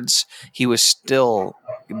birds, he was still,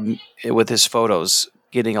 with his photos,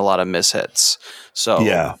 getting a lot of mishits. So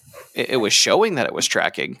yeah, it was showing that it was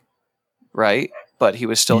tracking, right? But he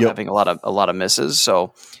was still having a lot of misses.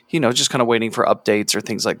 So, just kind of waiting for updates or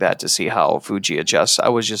things like that to see how Fuji adjusts.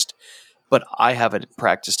 But I haven't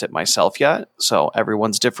practiced it myself yet. So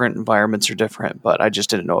everyone's different, environments are different, but I just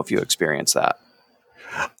didn't know if you experienced that.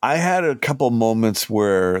 I had a couple moments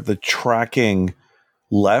where the tracking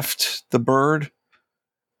left the bird,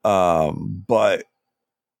 but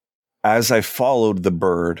as I followed the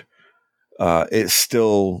bird, it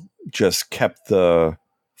still just kept the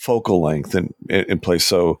focal length in place.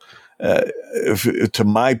 So to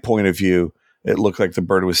my point of view, it looked like the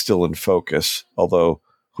bird was still in focus, although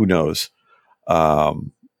who knows?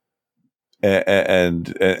 And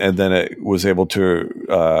then it was able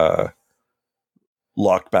to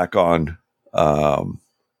lock back on, and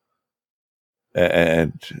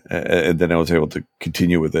then I was able to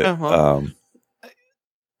continue with it.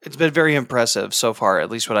 It's been very impressive so far, at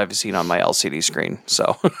least what I've seen on my LCD screen.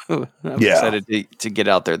 So I'm excited to get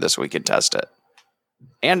out there this week and test it.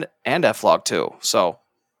 And F-Log 2. So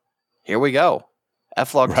here we go.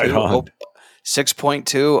 F-Log 2,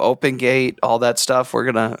 6.2, open gate, all that stuff.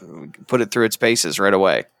 We're going to put it through its paces right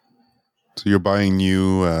away. So you're buying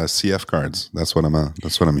new CF cards. That's what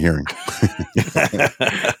I'm hearing.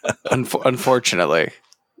 Unfortunately.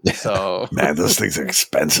 So man, those things are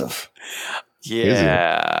expensive.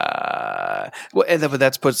 Yeah. Well, but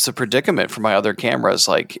that puts the predicament for my other cameras.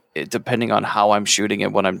 Like, depending on how I'm shooting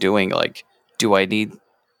and what I'm doing, like, do I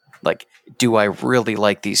really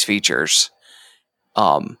like these features?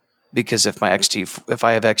 Because if I have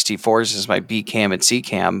XT4s as my B cam and C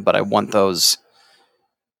cam, but I want those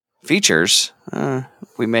features,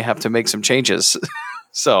 we may have to make some changes.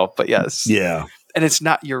 So, but yes. Yeah. And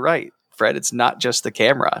you're right, Fred. It's not just the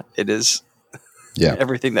camera. It is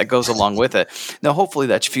everything that goes along with it. Now, hopefully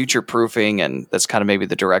that's future proofing, and that's kind of maybe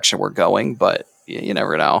the direction we're going, but you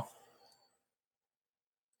never know.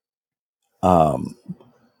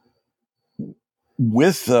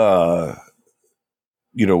 With the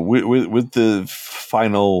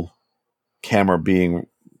final camera being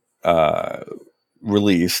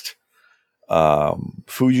released,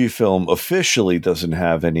 Fujifilm officially doesn't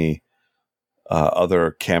have any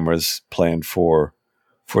other cameras planned for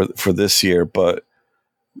this year, but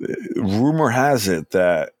rumor has it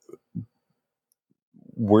that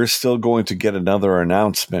we're still going to get another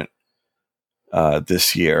announcement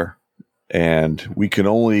this year, and we can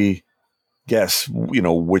only guess,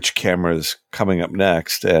 which camera is coming up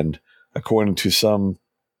next. And according to some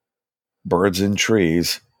birds in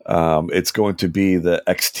trees, it's going to be the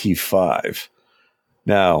XT5.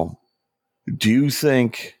 Now, do you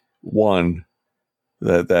think, one,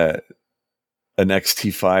 that an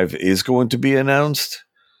XT5 is going to be announced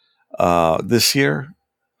this year?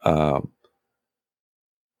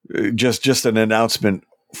 Just an announcement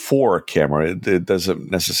for a camera. It doesn't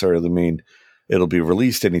necessarily mean it'll be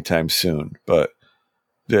released anytime soon. But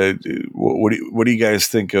what do you guys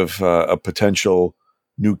think of a potential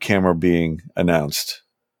new camera being announced?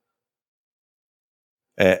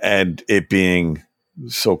 and it being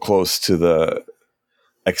so close to the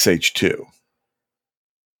XH2.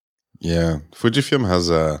 Yeah, Fujifilm has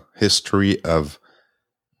a history of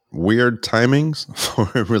weird timings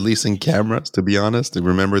for releasing cameras, to be honest.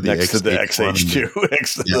 Remember the Next to the XH1? XH2.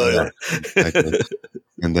 Next to Yeah, exactly.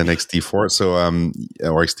 And then XT4, so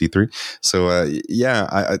or XT3. So yeah,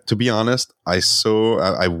 I to be honest, I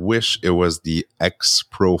wish it was the X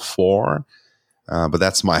Pro 4, but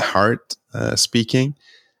that's my heart speaking.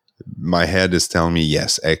 My head is telling me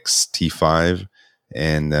yes, XT5,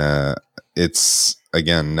 and it's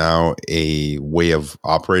again now a way of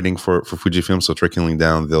operating for Fujifilm, so trickling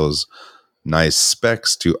down those nice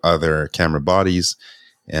specs to other camera bodies,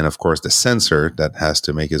 and of course the sensor that has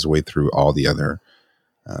to make its way through all the other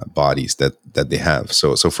bodies that they have.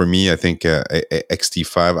 So for me, I think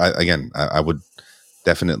XT5. I would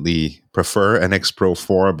definitely prefer an X Pro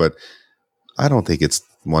 4, but I don't think it's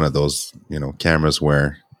one of those cameras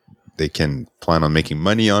where they can plan on making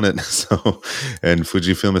money on it. So, and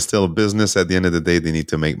Fujifilm is still a business. At the end of the day, they need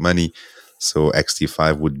to make money. So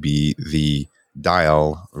XT5 would be the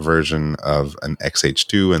dial version of an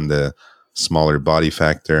XH2 and the smaller body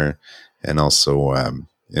factor, and also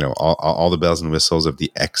all the bells and whistles of the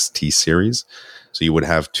XT series. So you would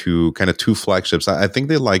have two flagships. I think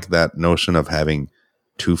they like that notion of having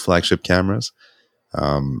two flagship cameras.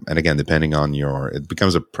 And again, depending on it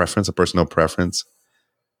becomes a preference, a personal preference.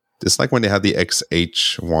 It's like when they had the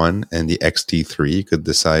XH1 and the XT3, you could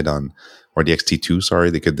decide on, or the XT2,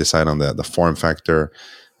 sorry, they could decide on the form factor,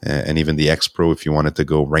 and even the X Pro if you wanted to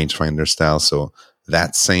go rangefinder style. So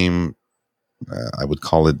that same, I would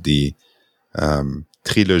call it the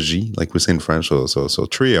trilogy, like we say in French. So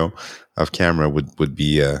trio of camera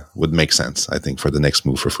would make sense, I think, for the next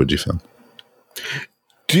move for Fujifilm.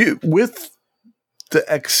 With the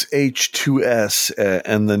XH2S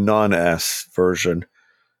and the non-S version,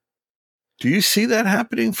 do you see that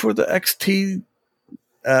happening for the XT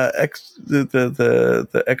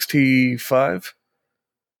the XT5?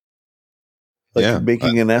 Like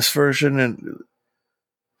making an S version and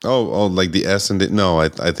like the S and no, I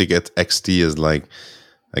think XT is like,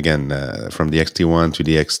 again, from the XT1 to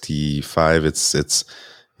the XT5, it's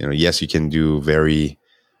yes, you can do very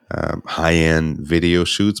high-end video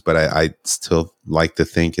shoots, but I still like to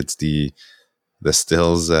think it's the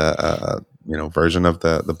stills version of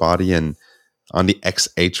the body. And on the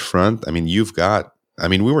XH front, I mean, we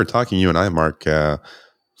were talking, you and I, Mark,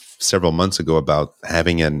 several months ago about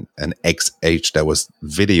having an XH that was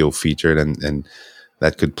video featured and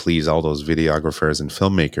that could please all those videographers and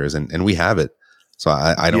filmmakers, and we have it. So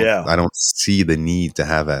I don't see the need to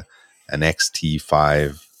have an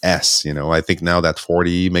XT5S. I think now that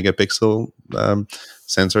 40 megapixel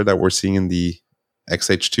sensor that we're seeing in the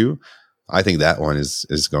XH2, I think that one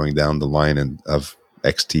is going down the line of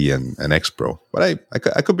XT and X Pro. But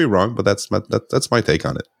I could be wrong, but that's my take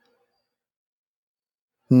on it.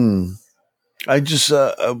 I just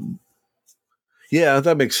that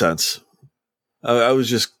makes sense. I was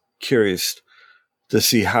just curious to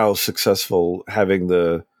see how successful having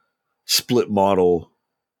the split model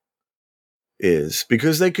is,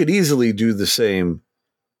 because they could easily do the same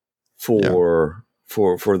for the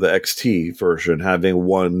XT version, having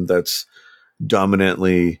one that's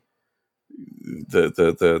dominantly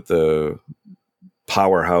the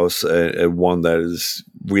powerhouse and one that is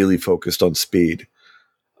really focused on speed.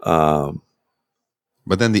 But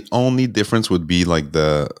then the only difference would be like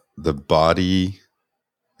the body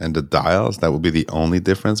and the dials. That would be the only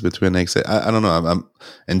difference between XH. I don't know.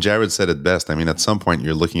 And Jared said it best. I mean, at some point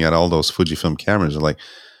you're looking at all those Fujifilm cameras, you're like,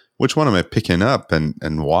 which one am I picking up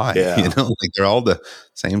and why? Yeah. Like they're all the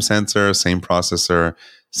same sensor, same processor,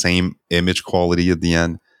 same image quality at the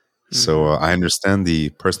end. Mm-hmm. So I understand the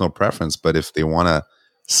personal preference, but if they want to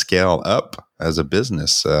scale up as a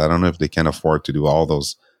business, I don't know if they can afford to do all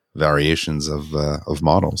those variations of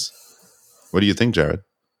models. What do you think, Jared?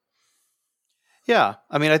 Yeah,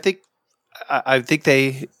 I mean, I think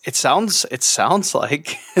it sounds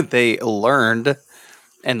like they learned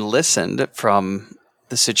and listened from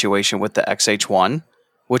the situation with the XH1,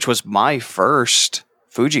 which was my first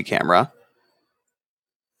Fuji camera.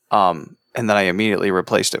 And then I immediately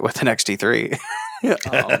replaced it with an XT3.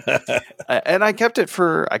 And I kept it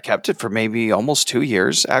for maybe almost 2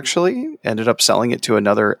 years, actually. Ended up selling it to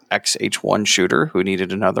another XH1 shooter who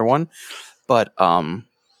needed another one. But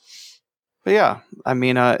yeah, I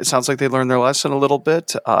mean, it sounds like they learned their lesson a little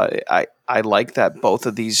bit. I like that both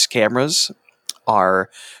of these cameras are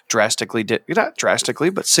not drastically,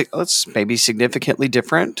 but let's maybe significantly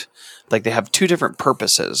different. Like they have two different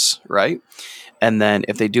purposes, right? And then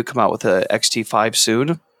if they do come out with a XT5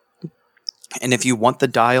 soon, And if you want the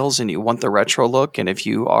dials and you want the retro look, and if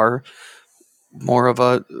you are more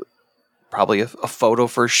of probably a photo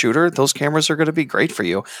first shooter, those cameras are going to be great for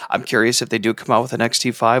you. I'm curious if they do come out with an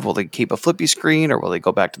X-T5, will they keep a flippy screen or will they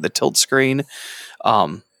go back to the tilt screen?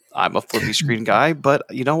 I'm a flippy screen guy, but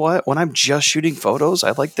you know what? When I'm just shooting photos,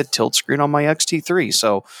 I like the tilt screen on my X-T3.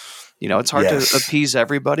 So, it's hard to appease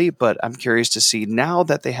everybody, but I'm curious to see now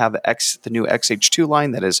that they have the new XH2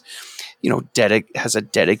 line that is, has a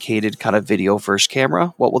dedicated kind of video first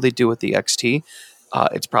camera. What will they do with the XT?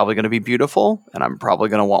 It's probably going to be beautiful, and I'm probably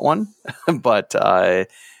going to want one. But I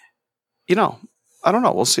don't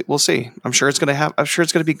know. We'll see. I'm sure it's going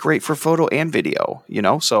to be great for photo and video.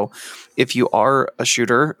 So if you are a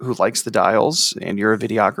shooter who likes the dials and you're a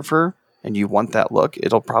videographer and you want that look,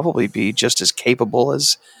 it'll probably be just as capable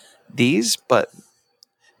as these, but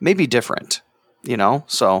maybe different.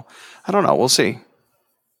 So I don't know. We'll see.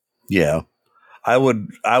 Yeah, I would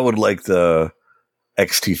like the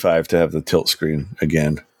XT5 to have the tilt screen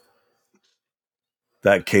again.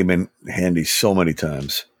 That came in handy so many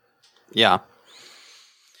times. Yeah.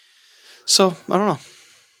 So I don't know.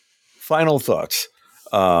 Final thoughts.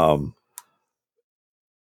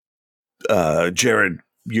 Jared,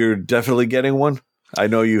 you're definitely getting one. I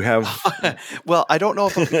know you have. Well, I don't know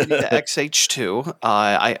if I'm going to get the XH2.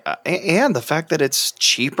 And the fact that it's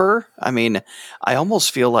cheaper. I mean, I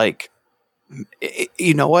almost feel like,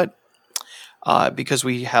 you know what? Because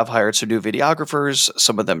we have hired some new videographers,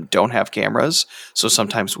 some of them don't have cameras. So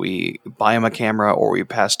sometimes we buy them a camera or we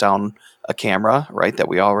pass down a camera, right, that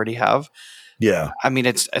we already have. Yeah. I mean,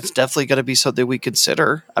 it's definitely going to be something we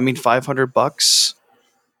consider. I mean, $500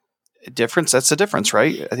 difference. That's the difference,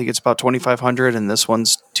 right? I think it's about $2,500 and this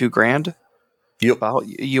one's $2,000. Yep. About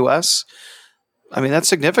US. I mean, that's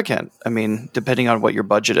significant. I mean, depending on what your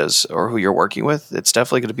budget is or who you're working with, it's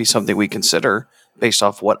definitely going to be something we consider based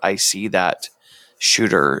off what I see that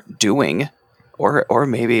shooter doing, or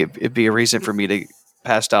maybe it'd be a reason for me to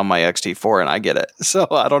pass down my XT4 and I get it. So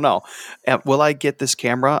I don't know. And will I get this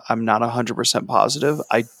camera? I'm not 100% positive.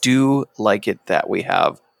 I do like it that we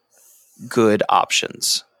have good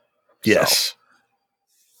options. Yes.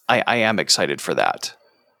 So I am excited for that.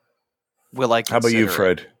 Will I consider How about you,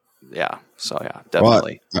 Fred? Yeah. So yeah,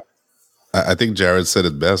 definitely. Well, I think Jared said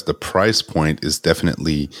it best. The price point is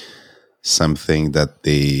definitely something that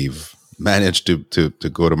they've managed to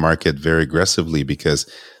go to market very aggressively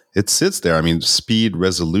because it sits there. I mean, speed,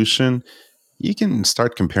 resolution, you can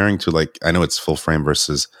start comparing to, like, I know it's full frame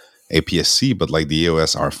versus APS-C, but like the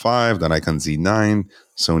EOS R5, the Nikon Z9,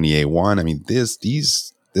 Sony A1. I mean, this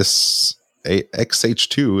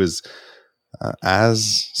XH2 is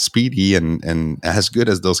as speedy and as good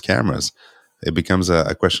as those cameras. It becomes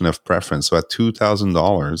a question of preference. So at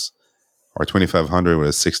 $2,000 or $2,500 with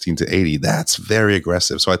a 16 to 80, that's very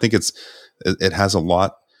aggressive. So I think it has a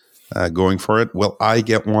lot going for it. Will I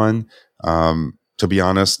get one? To be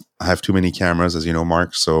honest, I have too many cameras, as you know,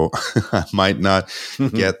 Mark. So I might not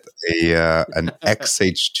get an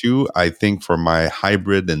XH2. I think for my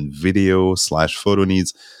hybrid and video / photo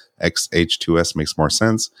needs, XH2S makes more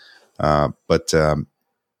sense. But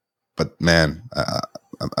man,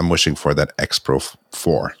 I'm wishing for that X Pro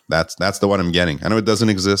 4. That's the one I'm getting. I know it doesn't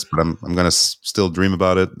exist, but I'm gonna still dream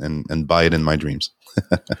about it and buy it in my dreams.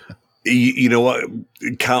 You know what?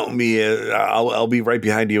 Count me. I'll be right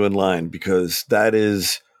behind you in line because that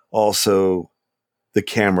is also the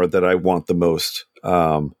camera that I want the most.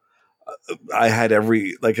 I had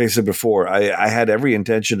like I said before, I had every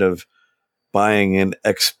intention of buying an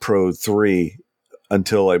X Pro 3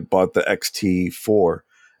 until I bought the XT4,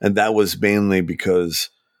 and that was mainly because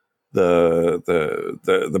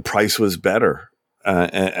the price was better,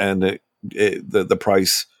 and the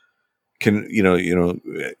price can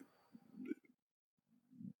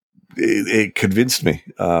it convinced me.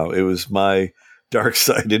 It was my dark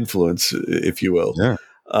side influence, if you will. Yeah.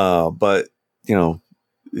 But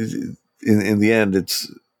in the end, it's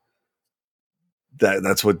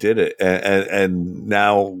that's what did it. And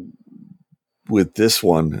now with this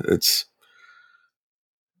one, it's,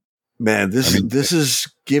 man, this is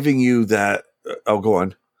giving you that. Oh, go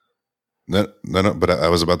on. No. But I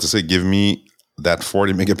was about to say, give me that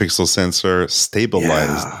 40 megapixel sensor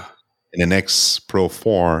stabilized in an X Pro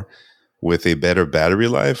 4 with a better battery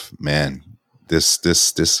life. Man, this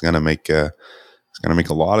is gonna make a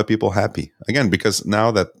lot of people happy again, because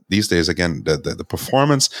now that these days, again, the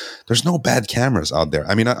performance, there's no bad cameras out there.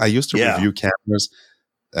 I mean, I used to review cameras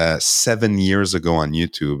 7 years ago on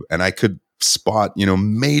YouTube, and I could spot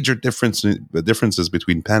major differences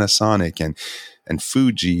between Panasonic and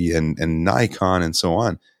Fuji and Nikon and so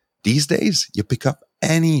on. These days, you pick up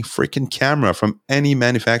any freaking camera from any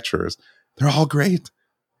manufacturers, they're all great.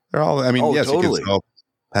 They're all, I mean, Oh, yes, totally. you can tell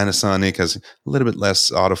Panasonic has a little bit less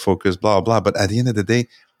autofocus, blah, blah. But at the end of the day,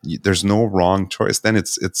 there's no wrong choice. Then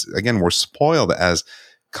it's again, we're spoiled as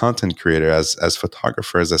content creators, as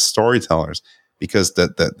photographers, as storytellers, because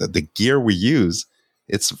the gear we use,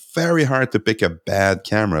 it's very hard to pick a bad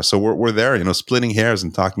camera. So we're there, splitting hairs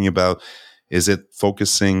and talking about, is it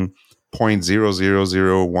focusing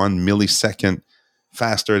 0.0001 millisecond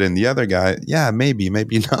faster than the other guy? Yeah, maybe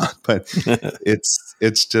not. But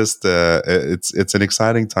it's just it's an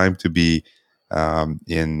exciting time to be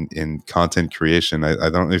in content creation. I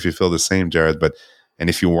don't know if you feel the same, Jared, and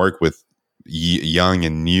if you work with young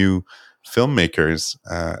and new filmmakers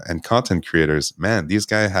and content creators, man, these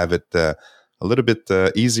guys have it a little bit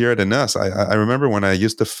easier than us. I remember when I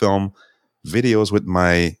used to film videos with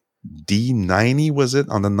my D90, was it,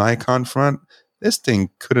 on the Nikon front? This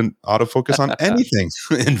thing couldn't autofocus on anything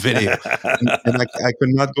in video. and I could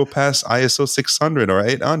not go past ISO 600 or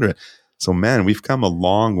 800. So, man, we've come a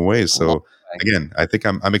long way. So, again, I think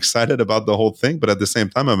I'm excited about the whole thing, but at the same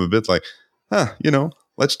time, I'm a bit like,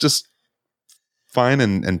 let's just find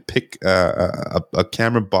and pick a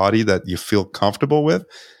camera body that you feel comfortable with,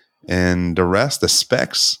 and the rest, the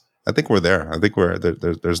specs, I think we're there. I think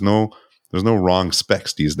there's no wrong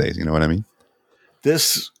specs these days. You know what I mean?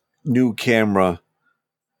 This new camera,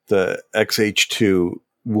 the XH2,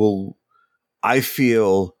 I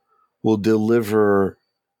feel will deliver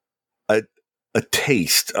a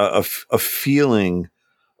taste, a feeling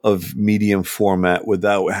of medium format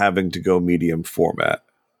without having to go medium format.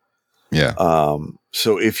 Yeah.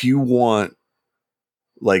 So if you want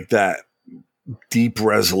like that deep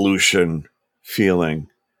resolution feeling,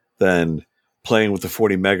 then playing with the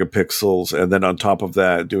 40 megapixels and then on top of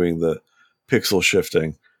that doing the pixel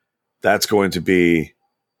shifting, that's going to be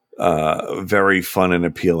very fun and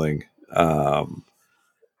appealing. And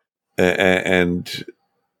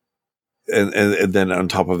then on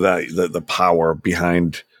top of that, the power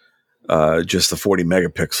behind just the 40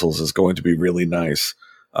 megapixels is going to be really nice.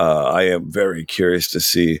 I am very curious to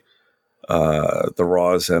see the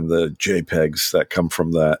RAWs and the JPEGs that come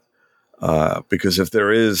from that. Because if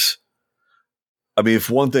there is, I mean, if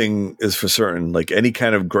one thing is for certain, like any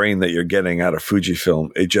kind of grain that you're getting out of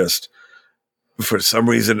Fujifilm, it just, for some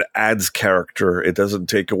reason, adds character. It doesn't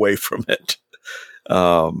take away from it.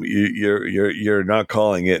 You're not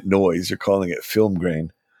calling it noise. You're calling it film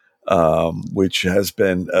grain, which has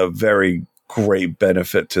been a very great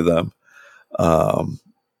benefit to them.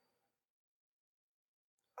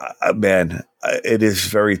 Man, it is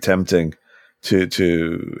very tempting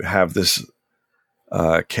to have this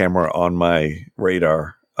camera on my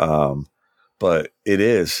radar. But it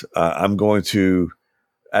is. I'm going to,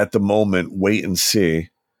 at the moment, wait and see.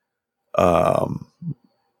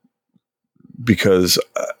 Because,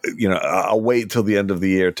 I'll wait till the end of the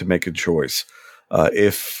year to make a choice.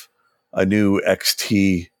 If a new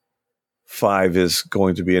XT5 is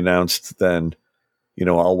going to be announced, then,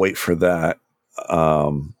 I'll wait for that.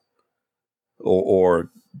 Or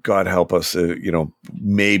God help us,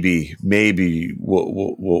 maybe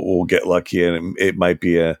we'll get lucky and it might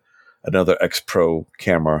be another X Pro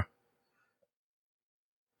camera.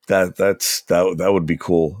 That would be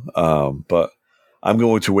cool. But I'm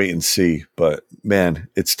going to wait and see. But man,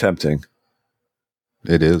 it's tempting.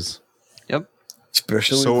 It is. Yep.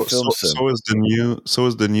 Especially so with film sim. so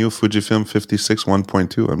is the new Fujifilm 56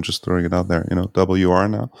 1.2. I'm just throwing it out there. WR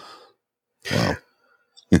now. Wow.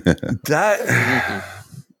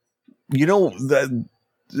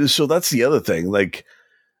 So that's the other thing. Like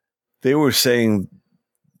they were saying,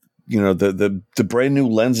 the brand new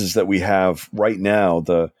lenses that we have right now,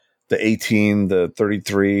 the 18, the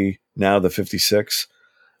 33, now the 56,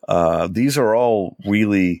 these are all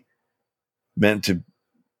really meant to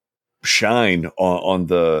shine on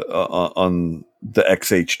the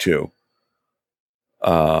XH2.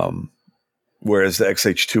 Whereas the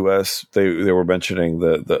XH2S, they were mentioning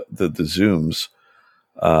the zooms.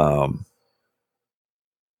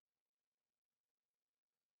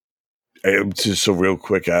 Just so real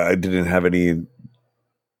quick, I didn't have any,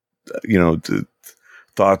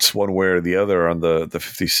 thoughts one way or the other on the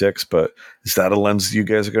 56, but is that a lens you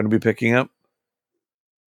guys are going to be picking up?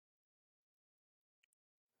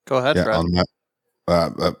 Go ahead,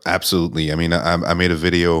 Brad. Absolutely. I mean, I made a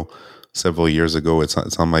video several years ago. It's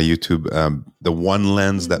on my YouTube. The one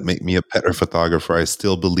lens that made me a better photographer. I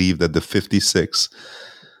still believe that the 56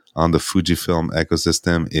 on the Fujifilm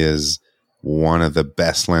ecosystem is one of the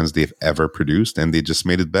best lenses they've ever produced, and they just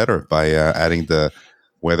made it better by adding the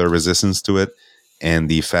weather resistance to it and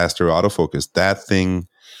the faster autofocus. That thing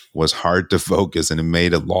was hard to focus and it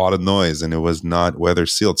made a lot of noise and it was not weather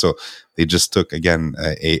sealed. So they just took again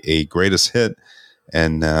a greatest hit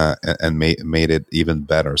and made it even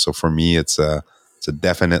better. So for me, it's a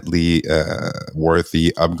definitely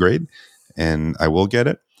worthy upgrade, and I will get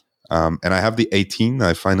it. And I have the 18.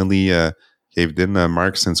 I finally caved in,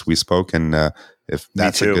 Mark, since we spoke, and if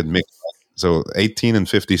that's a good mix. So 18 and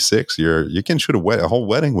 56, you can shoot a whole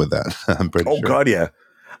wedding with that. I'm pretty sure. Oh God, yeah.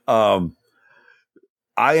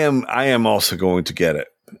 I am also going to get it.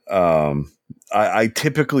 I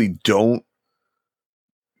typically don't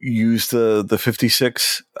use the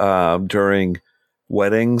 56 during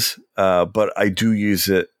weddings, but I do use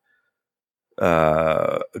it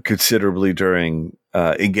considerably during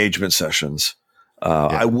engagement sessions.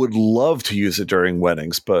 I would love to use it during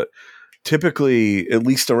weddings, but typically, at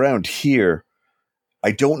least around here,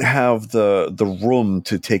 I don't have the room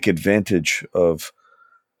to take advantage of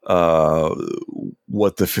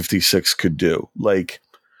what the 56 could do. Like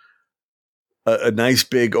a nice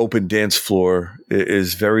big open dance floor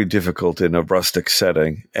is very difficult in a rustic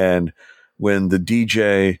setting. And when the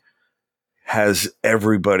DJ has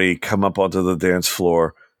everybody come up onto the dance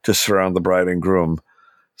floor to surround the bride and groom,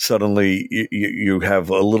 suddenly you have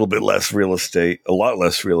a little bit less real estate, a lot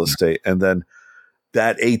less real estate. And then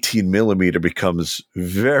that 18 millimeter becomes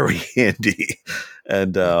very handy.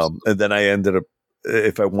 And then I ended up,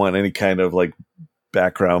 if I want any kind of like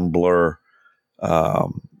background blur,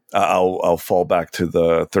 I'll fall back to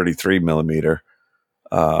the 33 millimeter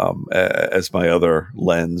as my other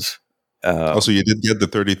lens. Also, you did get the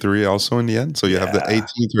 33 also in the end. So you have the 18,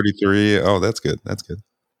 33. Oh, that's good. That's good.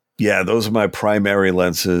 Yeah, those are my primary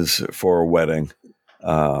lenses for a wedding.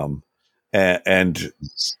 And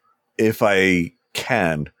if I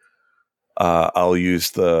can, I'll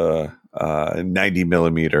use the 90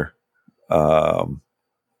 millimeter in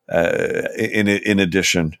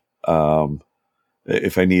addition,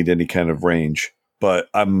 if I need any kind of range. But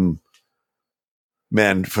for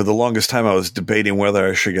the longest time, I was debating whether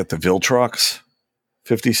I should get the Viltrox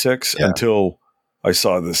 56 until I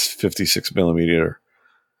saw this 56 millimeter.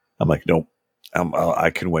 I'm like, nope,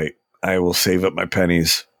 I can wait. I will save up my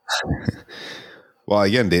pennies. Well,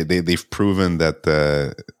 again, they've proven that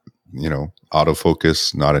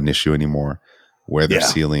autofocus not an issue anymore, weather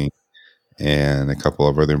sealing, and a couple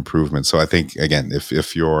of other improvements. So I think again,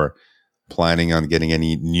 if you're planning on getting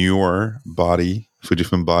any newer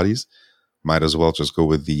Fujifilm bodies, might as well just go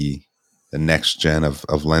with the next gen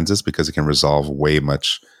of lenses, because it can resolve way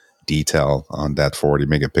much detail on that 40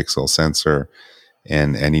 megapixel sensor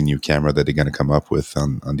and any new camera that they're going to come up with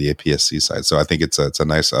on the APS-C side. So I think it's a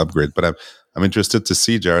nice upgrade. But I'm interested to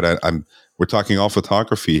see, Jared. We're talking all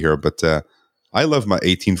photography here, but I love my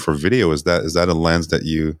 18 for video. Is that a lens that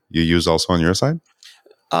you use also on your side?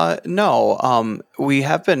 No, we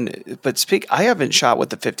have been, but I haven't shot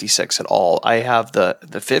with the 56 at all. I have the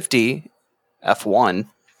 50 f1,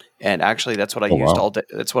 and actually that's what I used all day.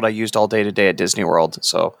 That's what I used all day today at Disney World.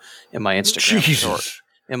 So in my Instagram story,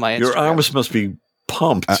 your arms must be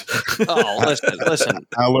pumped. Listen.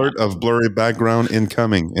 Alert of blurry background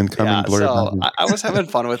incoming blurry background. I was having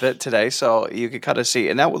fun with it today, so you could kind of see,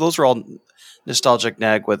 and those are all nostalgic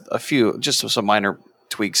neg with a few, just some minor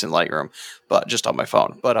tweaks in Lightroom, but just on my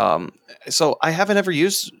phone. But so I haven't ever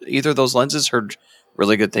used either of those lenses. Heard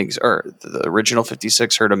really good things, or the original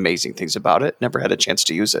 56, heard amazing things about it. Never had a chance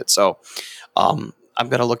to use it, so I'm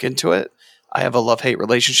gonna look into it. I have a love-hate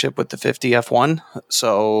relationship with the 50 f1,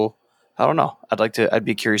 so I don't know. I'd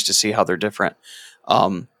be curious to see how they're different.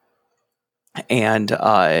 And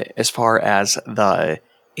as far as the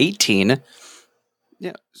 18,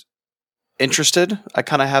 interested. I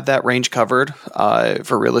kind of have that range covered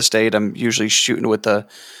for real estate. I'm usually shooting with the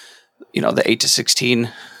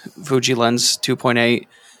 8-16 Fuji lens 2.8.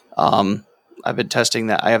 I've been testing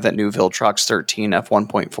that. I have that new Viltrox 13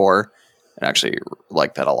 f1.4, and actually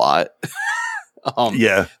like that a lot.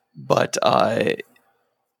 But I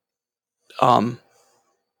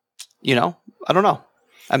don't know.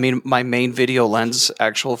 I mean, my main video lens,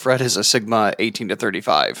 actual Fred, is a Sigma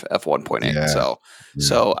 18-35 f1.8.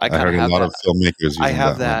 So I kind of have a lot of filmmakers. I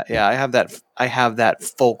have that. Yeah, I have that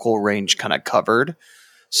focal range kind of covered.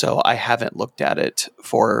 So I haven't looked at it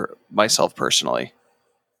for myself personally.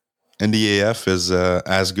 And the AF is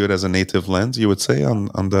as good as a native lens, you would say,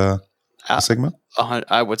 on the Sigma?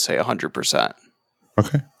 I would say 100%.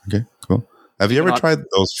 Okay, cool. Have you ever tried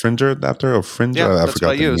those Fringer adapter or Fringer? Yeah, that's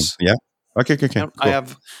what I use. Yeah. Okay. Cool. I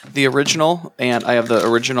have the original, and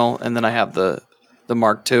then I have the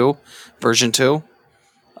Mark II version 2.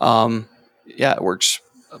 It works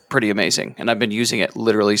pretty amazing, and I've been using it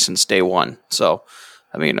literally since day one. So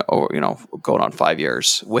I mean, going on 5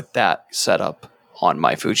 years with that setup on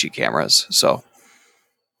my Fuji cameras. So,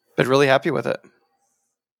 been really happy with it.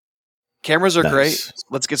 Cameras are great.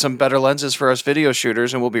 Let's get some better lenses for us video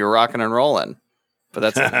shooters, and we'll be rocking and rolling.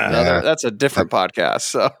 But that's a different podcast.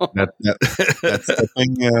 So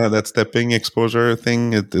that stepping exposure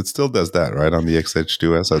thing, it still does that, right? On the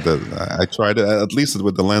XH2S, I tried it, at least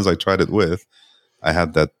with the lens I tried it with. I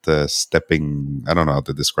had that stepping. I don't know how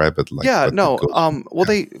to describe it. Well,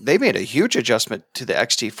 they made a huge adjustment to the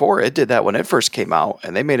XT4. It did that when it first came out,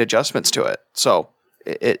 and they made adjustments to it. So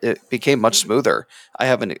it became much smoother. I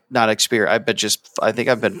haven't not experienced. I think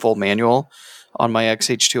I've been full manual on my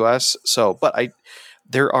XH2S. So, but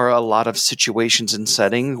there are a lot of situations and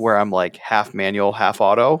setting where I'm like half manual, half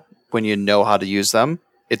auto. When you know how to use them,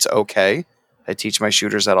 it's okay. I teach my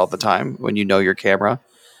shooters that all the time. When you know your camera,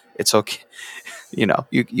 it's okay.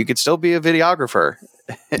 You could still be a videographer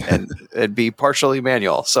and be partially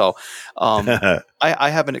manual. So, I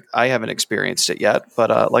haven't experienced it yet,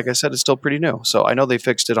 but like I said, it's still pretty new. So I know they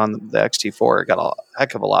fixed it on the XT4. It got a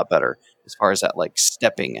heck of a lot better as far as that like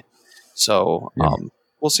stepping. So,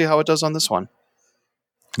 we'll see how it does on this one.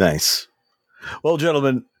 Nice. Well,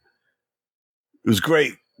 gentlemen, it was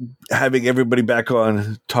great having everybody back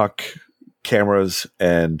on talk cameras,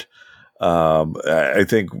 and I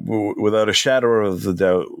think without a shadow of the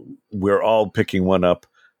doubt, we're all picking one up,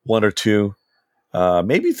 one or two,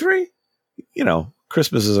 maybe three.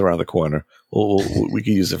 Christmas is around the corner. We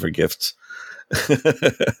can use it for gifts.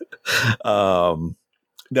 No,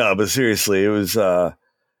 but seriously, it was.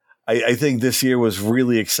 I think this year was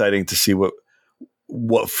really exciting to see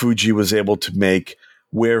what Fuji was able to make,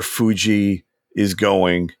 where Fuji is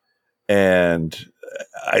going, and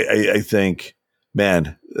I think,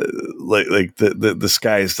 man, like the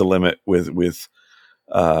sky is the limit with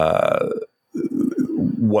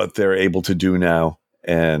what they're able to do now,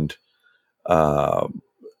 and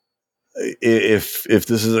if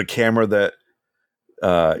this is a camera that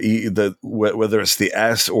whether it's the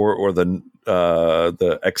S or the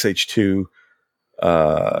XH2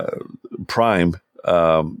 Prime,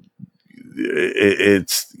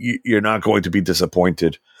 you're not going to be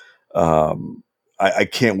disappointed. I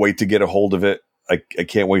can't wait to get a hold of it. I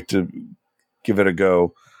can't wait to give it a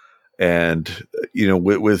go. And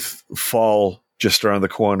with fall just around the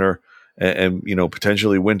corner, and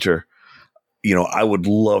potentially winter, I would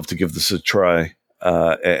love to give this a try,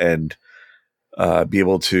 and be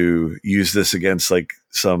able to use this against like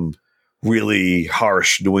some really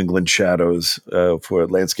harsh New England shadows for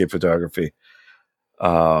landscape photography.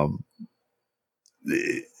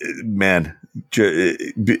 Man,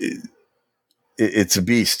 it's a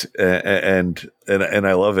beast, and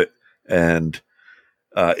I love it. And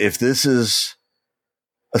if this is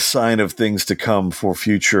a sign of things to come for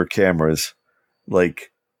future cameras,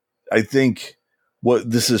 like, I think what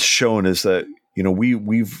this has shown is that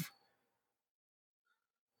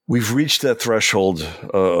we've reached that threshold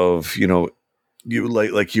of you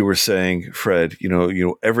like you were saying, Fred.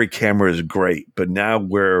 Every camera is great, but now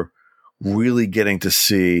we're really getting to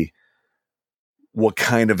see what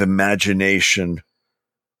kind of imagination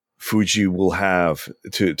Fuji will have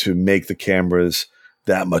to make the cameras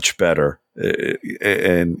that much better.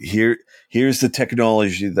 And here's the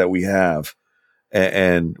technology that we have,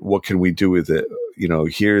 and what can we do with it?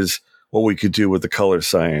 Here's what we could do with the color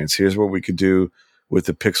science. Here's what we could do with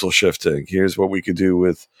the pixel shifting. Here's what we could do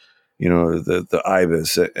with, the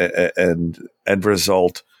IBIS, and end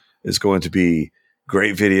result is going to be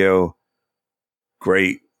great video,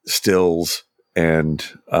 great stills, and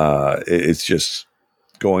it's just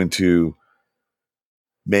going to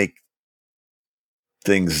make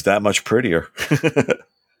things that much prettier.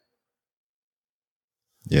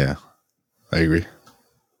 Yeah, I agree.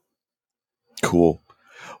 Cool.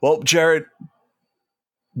 Well, Jared,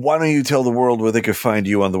 why don't you tell the world where they could find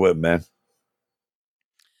you on the web, man?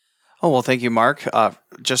 Oh, well, thank you, Mark.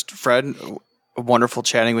 Just Fred, wonderful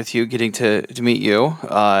chatting with you, getting to meet you.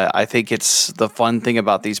 I think it's the fun thing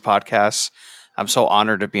about these podcasts. I'm so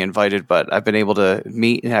honored to be invited, but I've been able to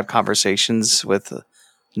meet and have conversations with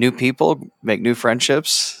new people, make new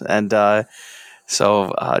friendships. And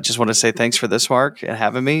so just want to say thanks for this, Mark, and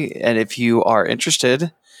having me. And if you are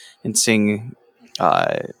interested in seeing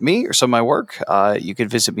me or some of my work, you can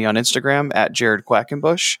visit me on Instagram at Jared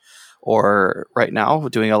Quackenbush, or right now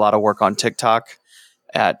doing a lot of work on TikTok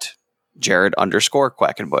at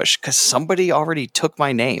Jared_Quackenbush, because somebody already took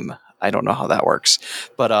my name. I don't know how that works,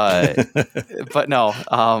 but but no,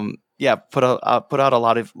 put out a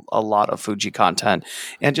lot of Fuji content,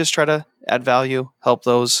 and just try to add value, help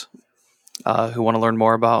those who want to learn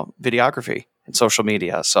more about videography and social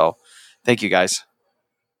media. So, thank you guys.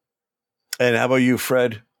 And how about you,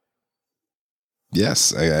 Fred?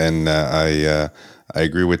 Yes, I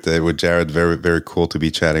agree with Jared. Very very cool to be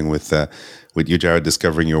chatting with you, Jared.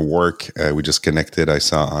 Discovering your work. We just connected. I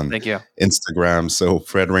saw on Thank you. Instagram. So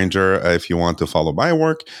Fred Ranger, if you want to follow my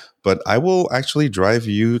work, but I will actually drive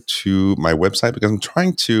you to my website because I'm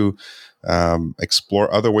trying to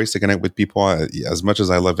explore other ways to connect with people. As much as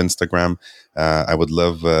I love Instagram, I would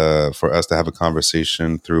love for us to have a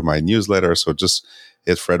conversation through my newsletter. So just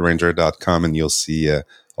hit fredranger.com and you'll see a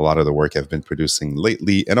lot of the work I've been producing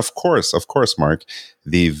lately. And of course, Mark,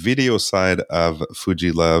 the video side of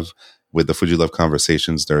Fuji Love with the Fuji Love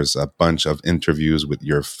Conversations, there's a bunch of interviews with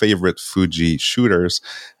your favorite Fuji shooters.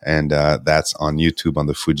 And that's on YouTube on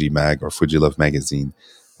the Fuji Mag or Fuji Love Magazine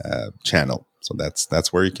channel. So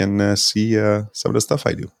that's where you can see some of the stuff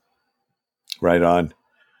I do. Right on.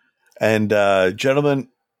 And gentlemen,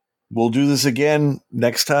 we'll do this again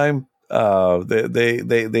next time.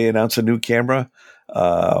 They announce a new camera.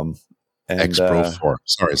 X Pro 4.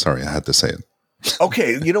 Sorry, I had to say it.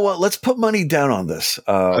 Okay, you know what? Let's put money down on this.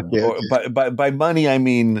 Okay. By money, I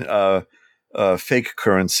mean fake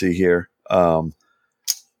currency here. Do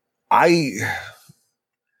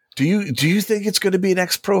you think it's going to be an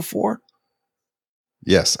X Pro 4?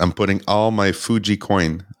 Yes, I'm putting all my Fuji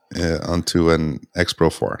coin onto an X Pro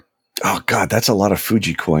 4. Oh God, that's a lot of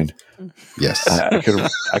Fuji coin. Yes,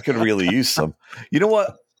 I could really use some. You know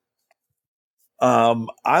what? I'm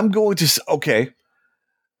going to okay.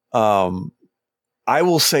 I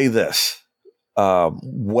will say this: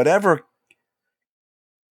 whatever,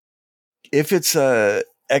 if it's a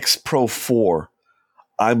X Pro 4,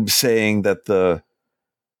 I'm saying that the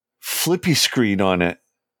flippy screen on it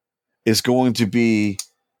is going to be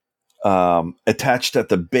attached at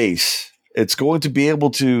the base. It's going to be able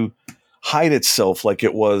to hide itself like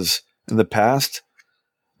it was in the past.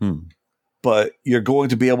 But you're going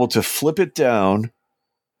to be able to flip it down,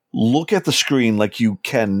 look at the screen like you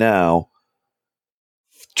can now,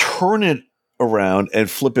 turn it around and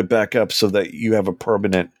flip it back up so that you have a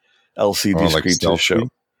permanent LCD screen to show.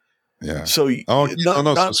 Yeah. So, so you get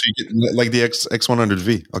like the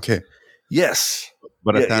X100V. Okay. Yes.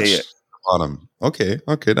 But attached to the bottom. Okay.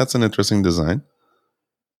 That's an interesting design.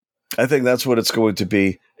 I think that's what it's going to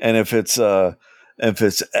be. And if it's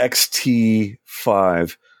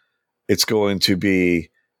XT5, it's going to be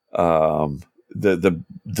the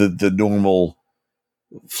normal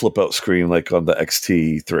flip out screen like on the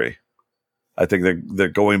XT3. I think they're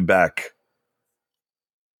going back.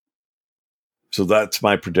 So that's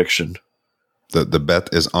my prediction. The bet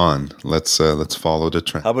is on. Let's follow the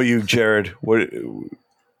trend. How about you, Jared? What?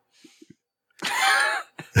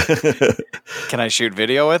 Can I shoot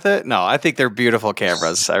video with it? No, I think they're beautiful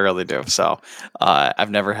cameras. I really do. So I've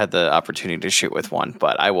never had the opportunity to shoot with one,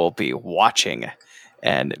 but I will be watching.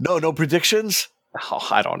 And no predictions. Oh,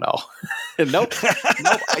 I don't know. Nope.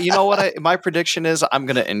 You know what? My prediction is I'm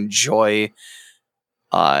going to enjoy.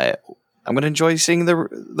 I'm going to enjoy seeing the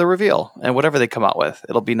reveal and whatever they come out with.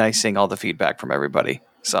 It'll be nice seeing all the feedback from everybody.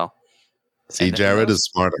 So. See, Jared is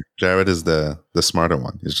smarter. Jared is the smarter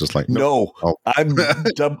one. He's just like no. I'm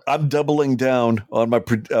doubling down on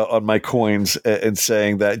my coins and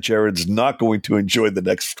saying that Jared's not going to enjoy the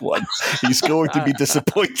next one. He's going to be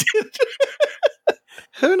disappointed.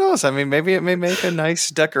 Who knows? I mean, maybe it may make a nice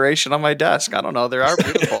decoration on my desk. I don't know. They are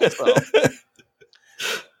beautiful. So.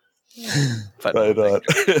 But right on.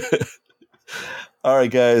 All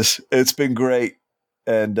right, guys. It's been great,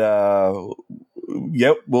 and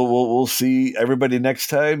yep, we'll see everybody next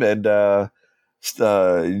time, and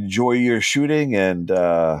enjoy your shooting, and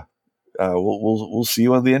we'll see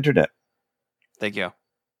you on the internet. Thank you.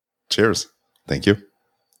 Cheers. Thank you.